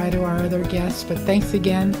say goodbye to our other guests, but thanks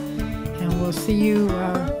again, and we'll see you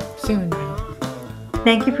soon.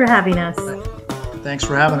 Thank you for having us. Thanks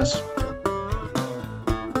for having us.